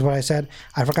 Is what I said.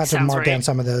 I forgot to mark down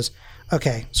some of those.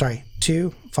 Okay, sorry.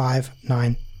 2, 5,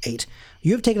 9, 8.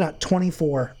 You have taken out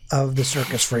 24 of the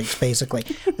circus freaks, basically.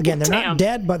 Again, they're not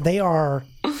dead, but they are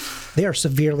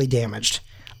severely damaged.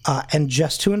 And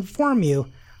just to inform you,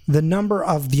 the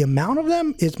amount of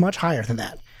them is much higher than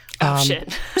that.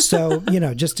 Shit. So, you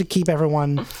know, just to keep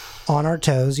everyone on our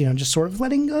toes, you know, just sort of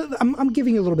I'm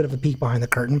giving you a little bit of a peek behind the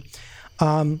curtain.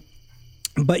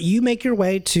 But you make your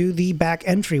way to the back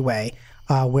entryway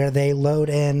where they load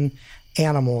in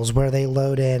animals, where they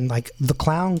load in like the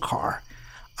clown car.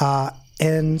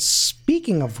 And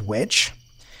speaking of which,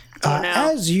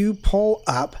 as you pull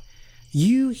up,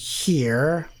 you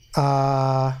hear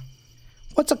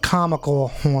what's a comical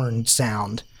horn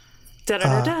sound?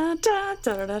 Yeah.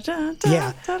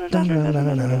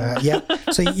 Yeah.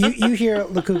 So you hear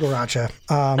La Cucaracha.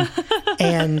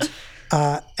 And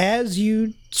as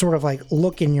you sort of like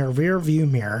look in your rear view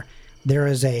mirror, there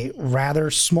is a rather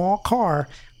small car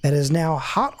that is now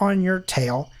hot on your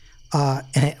tail. And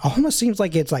it almost seems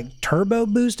like it's like turbo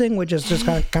boosting, which is just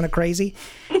kind of crazy.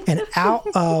 And out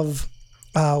of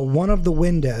one of the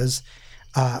windows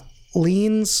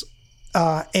leans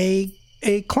a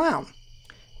clown.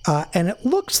 And it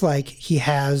looks like he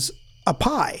has a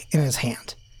pie in his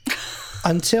hand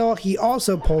until he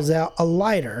also pulls out a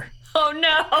lighter. Oh,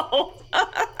 no.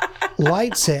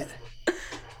 Lights it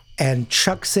and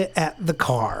chucks it at the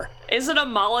car. Is it a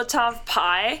Molotov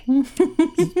pie?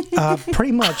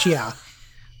 Pretty much, yeah.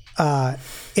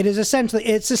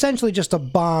 It's essentially just a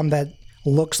bomb that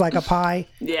looks like a pie.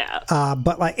 Yeah.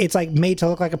 But like it's like made to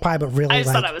look like a pie, but really I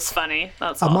just thought it was funny.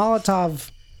 That's all. Molotov.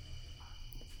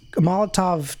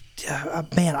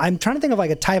 Man, I'm trying to think of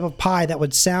like a type of pie that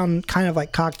would sound kind of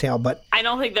like cocktail, but I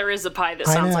don't think there is a pie that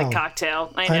sounds like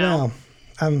cocktail. I know.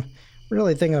 I'm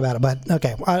really thinking about it, but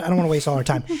okay. I don't want to waste all our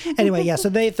time. Anyway, yeah, so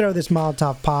they throw this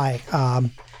Molotov pie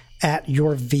at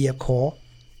your vehicle.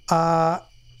 And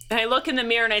I look in the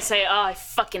mirror and I say, oh, I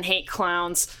fucking hate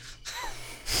clowns.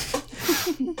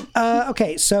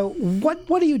 Okay, so what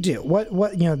do you do?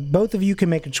 What you know, both of you can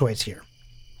make a choice here.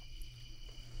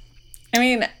 I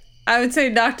mean, I would say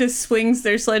Noctis swings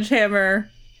their sledgehammer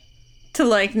to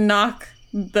like knock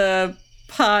the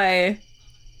pie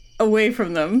away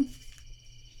from them.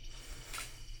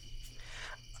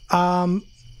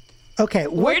 Okay.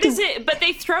 Where does it? But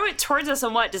they throw it towards us,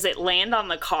 and what does it land on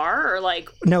the car or like?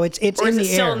 No, it's in the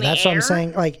air. That's what I'm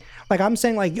saying. Like I'm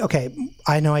saying, like, okay,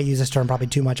 I know I use this term probably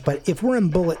too much, but if we're in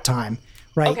bullet time,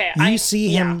 right? Okay, you see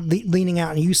him leaning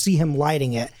out, and you see him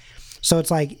lighting it. So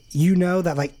it's like, you know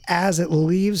that like as it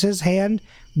leaves his hand,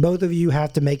 both of you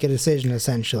have to make a decision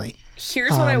essentially.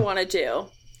 Here's what I want to do.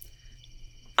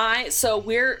 Is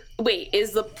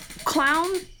the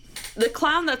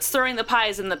clown that's throwing the pie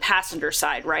is in the passenger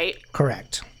side, right?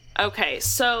 Correct. Okay,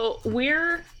 so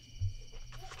we're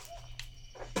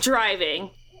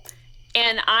driving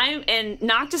and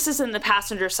Noctis is in the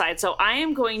passenger side, so I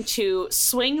am going to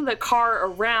swing the car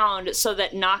around so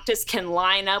that Noctis can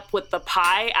line up with the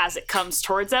pie as it comes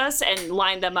towards us and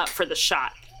line them up for the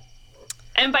shot.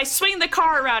 And by swing the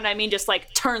car around, I mean just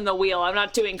like turn the wheel. I'm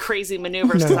not doing crazy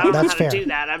maneuvers because I don't know how to do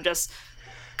that. I'm just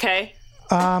okay.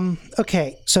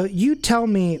 Okay, so you tell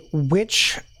me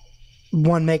which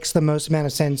one makes the most amount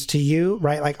of sense to you,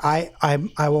 right? Like I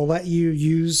will let you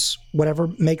use whatever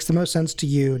makes the most sense to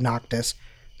you, Noctis.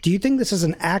 Do you think this is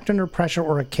an act under pressure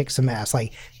or a kick some ass?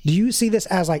 Like, do you see this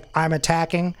as like I'm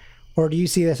attacking, or do you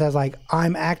see this as like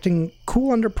I'm acting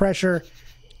cool under pressure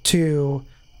to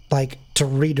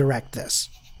redirect this?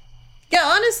 Yeah,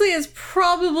 honestly, it's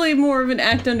probably more of an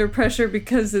act under pressure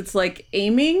because it's like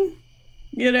aiming,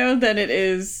 than it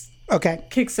is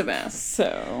kick some ass.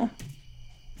 So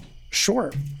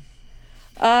sure.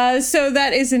 So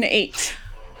that is an 8.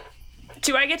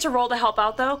 Do I get to roll to help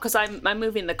out though? Because I'm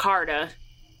moving the car to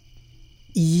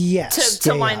yes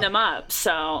to line them up.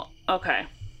 So okay.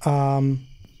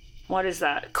 What is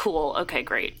that? Cool. Okay,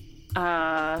 great.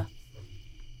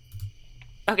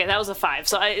 Okay, that was a 5,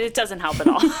 so it doesn't help at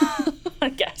all. I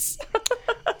guess.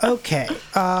 Okay.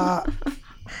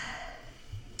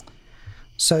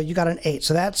 So you got an 8.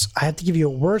 So I have to give you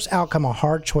a worse outcome, a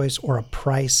hard choice, or a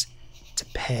price to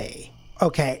pay.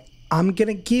 Okay, I'm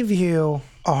gonna give you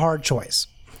a hard choice.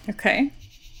 Okay.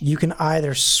 You can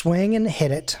either swing and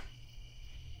hit it,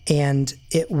 and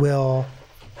it will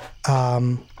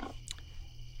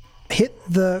hit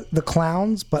the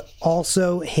clowns, but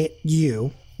also hit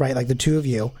you, right? Like the two of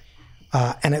you.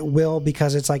 And it will,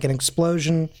 because it's like an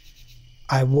explosion,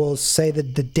 I will say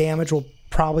that the damage will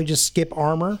probably just skip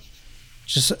armor.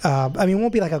 It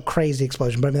won't be like a crazy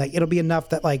explosion, but I mean, like, it'll be enough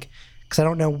that, like, because I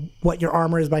don't know what your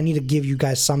armor is, but I need to give you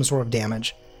guys some sort of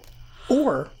damage.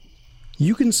 Or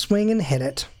you can swing and hit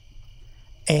it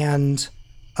and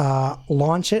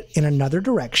launch it in another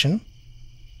direction.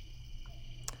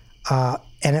 And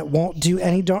it won't do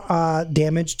any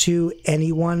damage to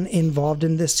anyone involved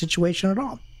in this situation at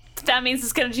all. That means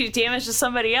it's going to do damage to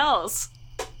somebody else.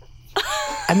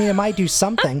 I mean, it might do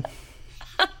something.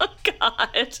 Oh,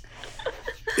 God.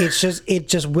 It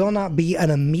just will not be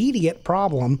an immediate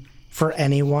problem for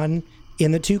anyone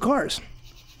in the two cars.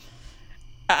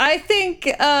 I think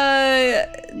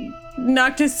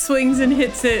Noctis swings and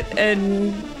hits it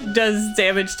and does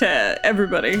damage to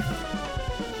everybody.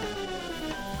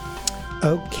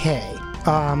 Okay.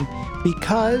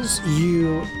 Because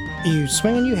you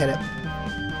swing and you hit it,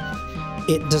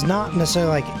 it does not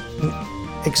necessarily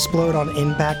explode on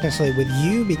impact necessarily with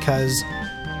you, because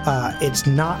it's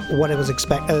not what it was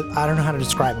expected. I don't know how to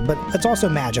describe it, but it's also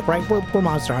magic, right? We're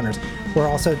monster hunters. We're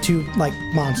also two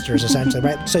monsters essentially,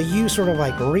 right? So you sort of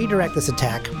redirect this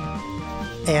attack,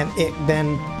 and it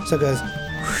then goes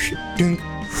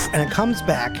and it comes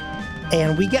back,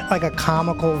 and we get a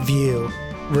comical view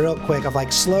real quick of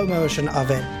slow motion of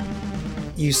it.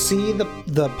 You see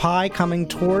the pie coming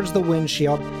towards the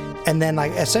windshield, and then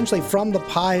essentially from the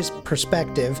pie's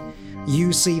perspective,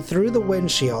 you see through the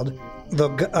windshield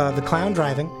the clown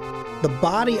driving, the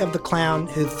body of the clown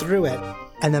who threw it,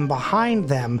 and then behind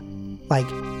them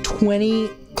 20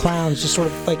 clowns just sort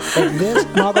of like this,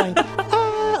 and all going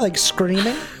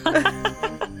screaming.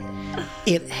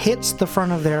 It hits the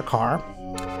front of their car.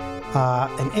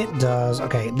 And it does.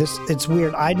 Okay, it's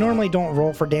weird. I normally don't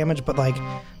roll for damage, but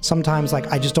sometimes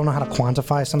I just don't know how to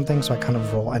quantify something, so I kind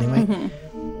of roll anyway. Mm-hmm.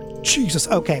 Jesus.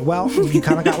 Okay, well, you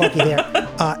kind of got lucky there.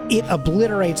 It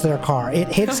obliterates their car. It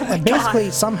hits,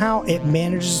 basically, somehow it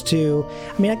manages to,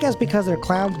 I guess because they're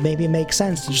clowns, maybe it makes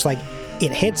sense to just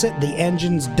it hits it, the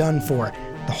engine's done for.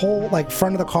 The whole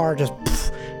front of the car just,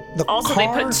 also, they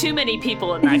put too many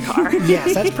people in that car.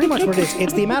 Yes, that's pretty much what it is.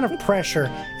 It's the amount of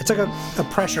pressure. It's like a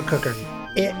pressure cooker.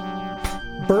 It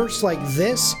bursts like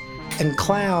this, and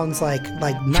clowns like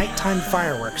nighttime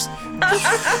fireworks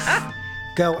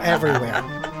go everywhere.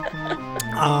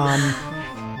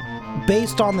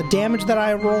 Based on the damage that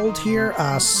I rolled here,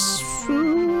 let's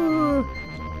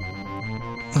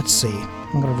see.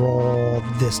 I'm gonna roll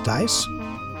this dice.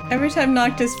 Every time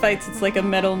Noctis fights, it's like a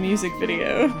metal music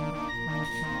video.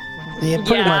 It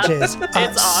pretty much is.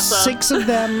 It's awesome. 6 of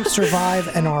them survive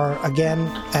and are again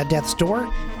at death's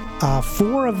door.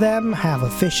 4 of them have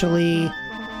officially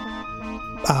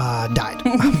died,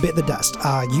 bit the dust.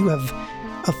 You have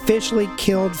officially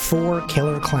killed 4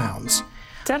 killer clowns.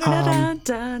 Now,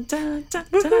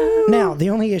 the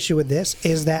only issue with this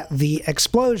is that the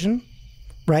explosion,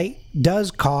 right,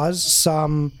 does cause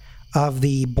some of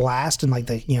the blast and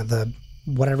the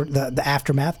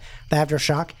aftermath, the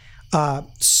aftershock.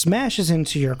 Smashes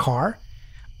into your car,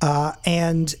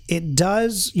 and it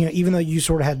does, even though you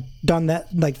sort of had done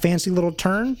that fancy little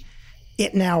turn,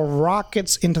 it now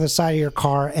rockets into the side of your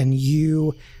car, and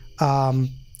you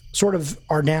sort of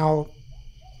are now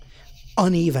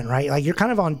uneven, right? You're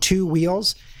kind of on 2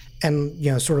 wheels and,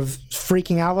 sort of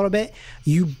freaking out a little bit.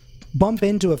 You bump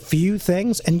into a few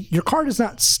things, and your car does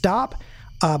not stop,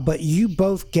 but you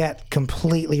both get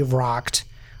completely rocked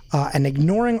And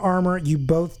ignoring armor, you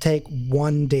both take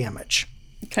 1 damage.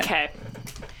 Okay.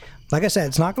 Like I said,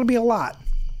 it's not going to be a lot.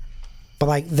 But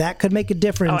like that could make a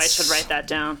difference. Oh, I should write that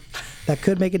down. That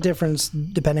could make a difference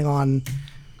depending on,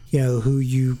 who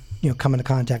you come into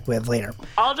contact with later.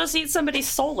 I'll just eat somebody's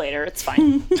soul later. It's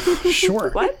fine.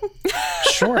 Sure. What?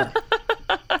 Sure.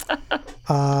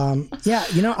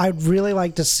 Yeah, I'd really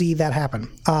like to see that happen.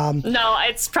 No,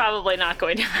 it's probably not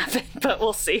going to happen, but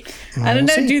we'll see. I don't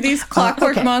know. see. Do these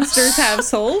clockwork okay. monsters have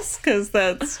souls? Because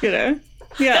that's,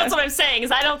 yeah. That's what I'm saying,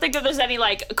 is I don't think that there's any,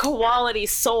 quality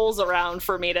souls around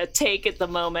for me to take at the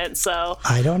moment, so...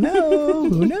 I don't know.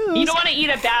 Who knows? You don't want to eat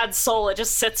a bad soul. It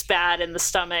just sits bad in the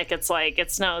stomach.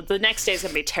 The next day's going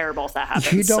to be terrible if that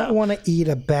happens. You don't want to eat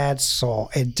a bad soul.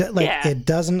 It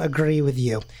doesn't agree with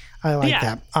you. I like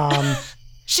that.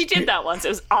 She did that once. It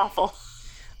was awful.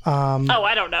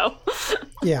 I don't know.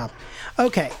 Yeah.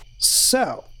 Okay.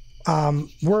 So,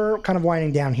 we're kind of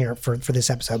winding down here for this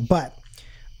episode, but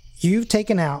you've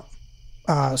taken out,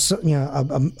 a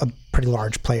pretty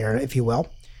large player, if you will,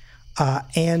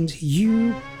 and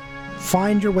you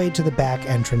find your way to the back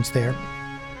entrance there,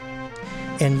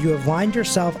 and you have lined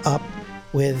yourself up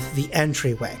with the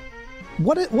entryway.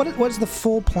 What's the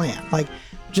full plan? Like,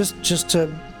 just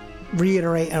to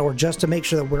reiterate, or just to make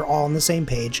sure that we're all on the same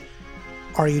page,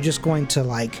 are you just going to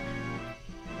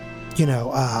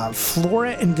floor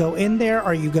it and go in there?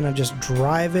 Are you going to just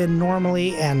drive in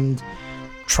normally and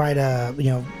try to,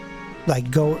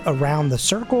 go around the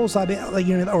circles, or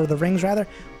the rings rather?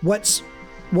 What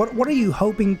are you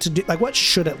hoping to do? What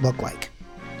should it look like?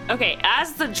 Okay,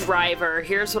 as the driver,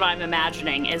 here's what I'm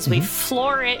imagining, is we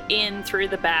floor it in through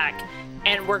the back,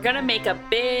 and we're going to make a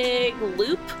big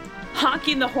loop,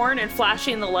 honking the horn and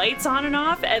flashing the lights on and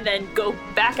off, and then go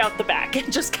back out the back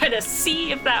and just kind of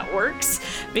see if that works,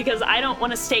 because I don't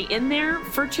want to stay in there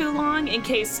for too long in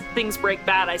case things break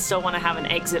bad. I still want to have an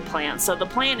exit plan. So the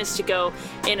plan is to go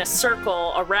in a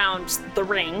circle around the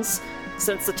rings,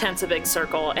 since the tent's a big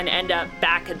circle, and end up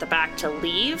back at the back to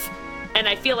leave. And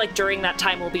I feel like during that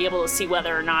time we'll be able to see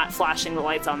whether or not flashing the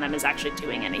lights on them is actually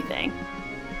doing anything.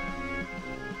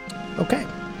 Okay.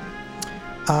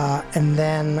 And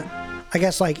then I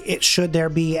guess should there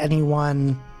be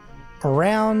anyone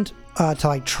around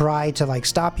to try to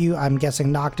stop you? I'm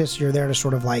guessing Noctis, you're there to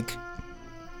sort of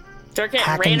They're getting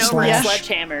hack ran and over and slash.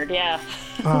 sledgehammered, yeah.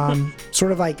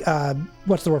 Sort of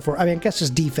what's the word for it? I mean, I guess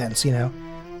just defense,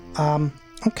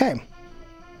 Okay.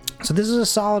 So this is a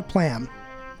solid plan.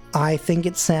 I think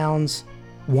it sounds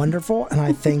wonderful, and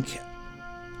I think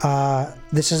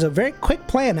this is a very quick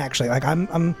plan, actually.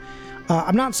 I'm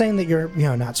not saying that you're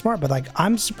not smart, but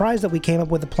I'm surprised that we came up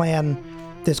with a plan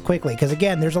this quickly, because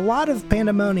again, there's a lot of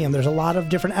pandemonium, there's a lot of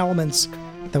different elements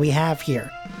that we have here.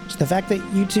 So the fact that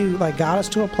you two got us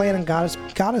to a plan and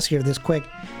got us here this quick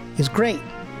is great.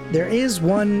 There is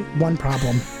one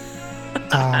problem.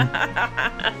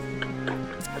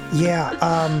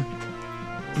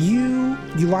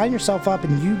 You line yourself up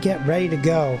and you get ready to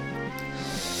go,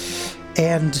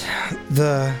 and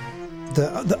the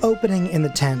opening in the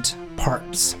tent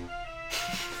parts,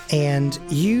 and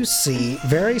you see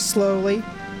very slowly,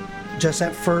 just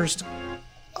at first,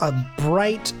 a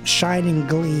bright shining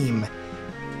gleam,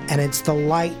 and it's the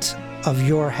light of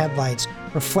your headlights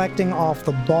reflecting off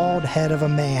the bald head of a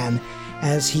man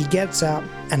as he gets up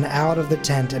and out of the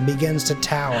tent and begins to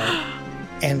tower,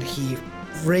 and he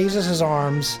raises his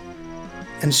arms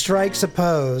and strikes a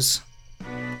pose,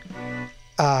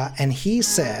 and he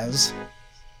says,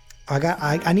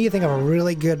 I need to think of a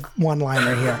really good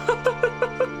one-liner here.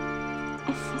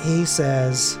 He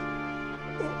says,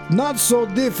 "Not so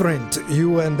different,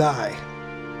 you and I.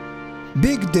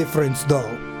 Big difference,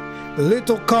 though.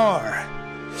 Little car,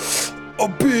 a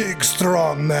big,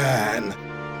 strong man."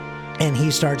 And he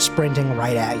starts sprinting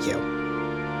right at you.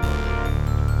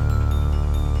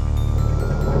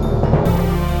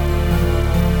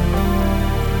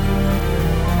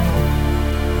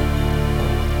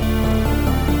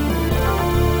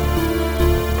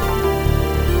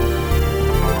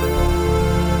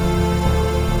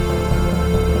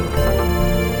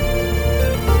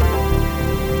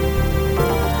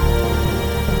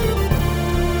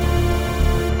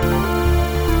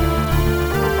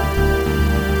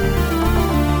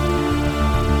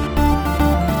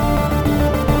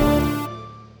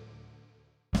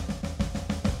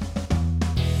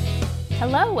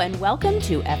 Hello and welcome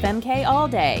to FMK All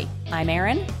Day. I'm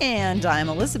Erin. And I'm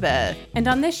Elizabeth. And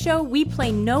on this show, we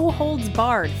play no holds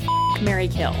barred, marry,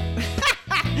 kill.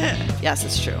 Yes,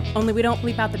 it's true. Only we don't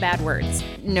bleep out the bad words.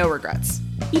 No regrets.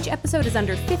 Each episode is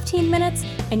under 15 minutes,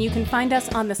 and you can find us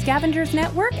on the Scavengers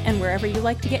Network and wherever you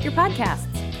like to get your podcasts.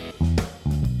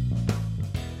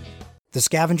 The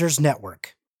Scavengers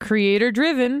Network. Creator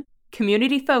driven.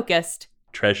 Community focused.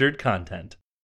 Treasured content.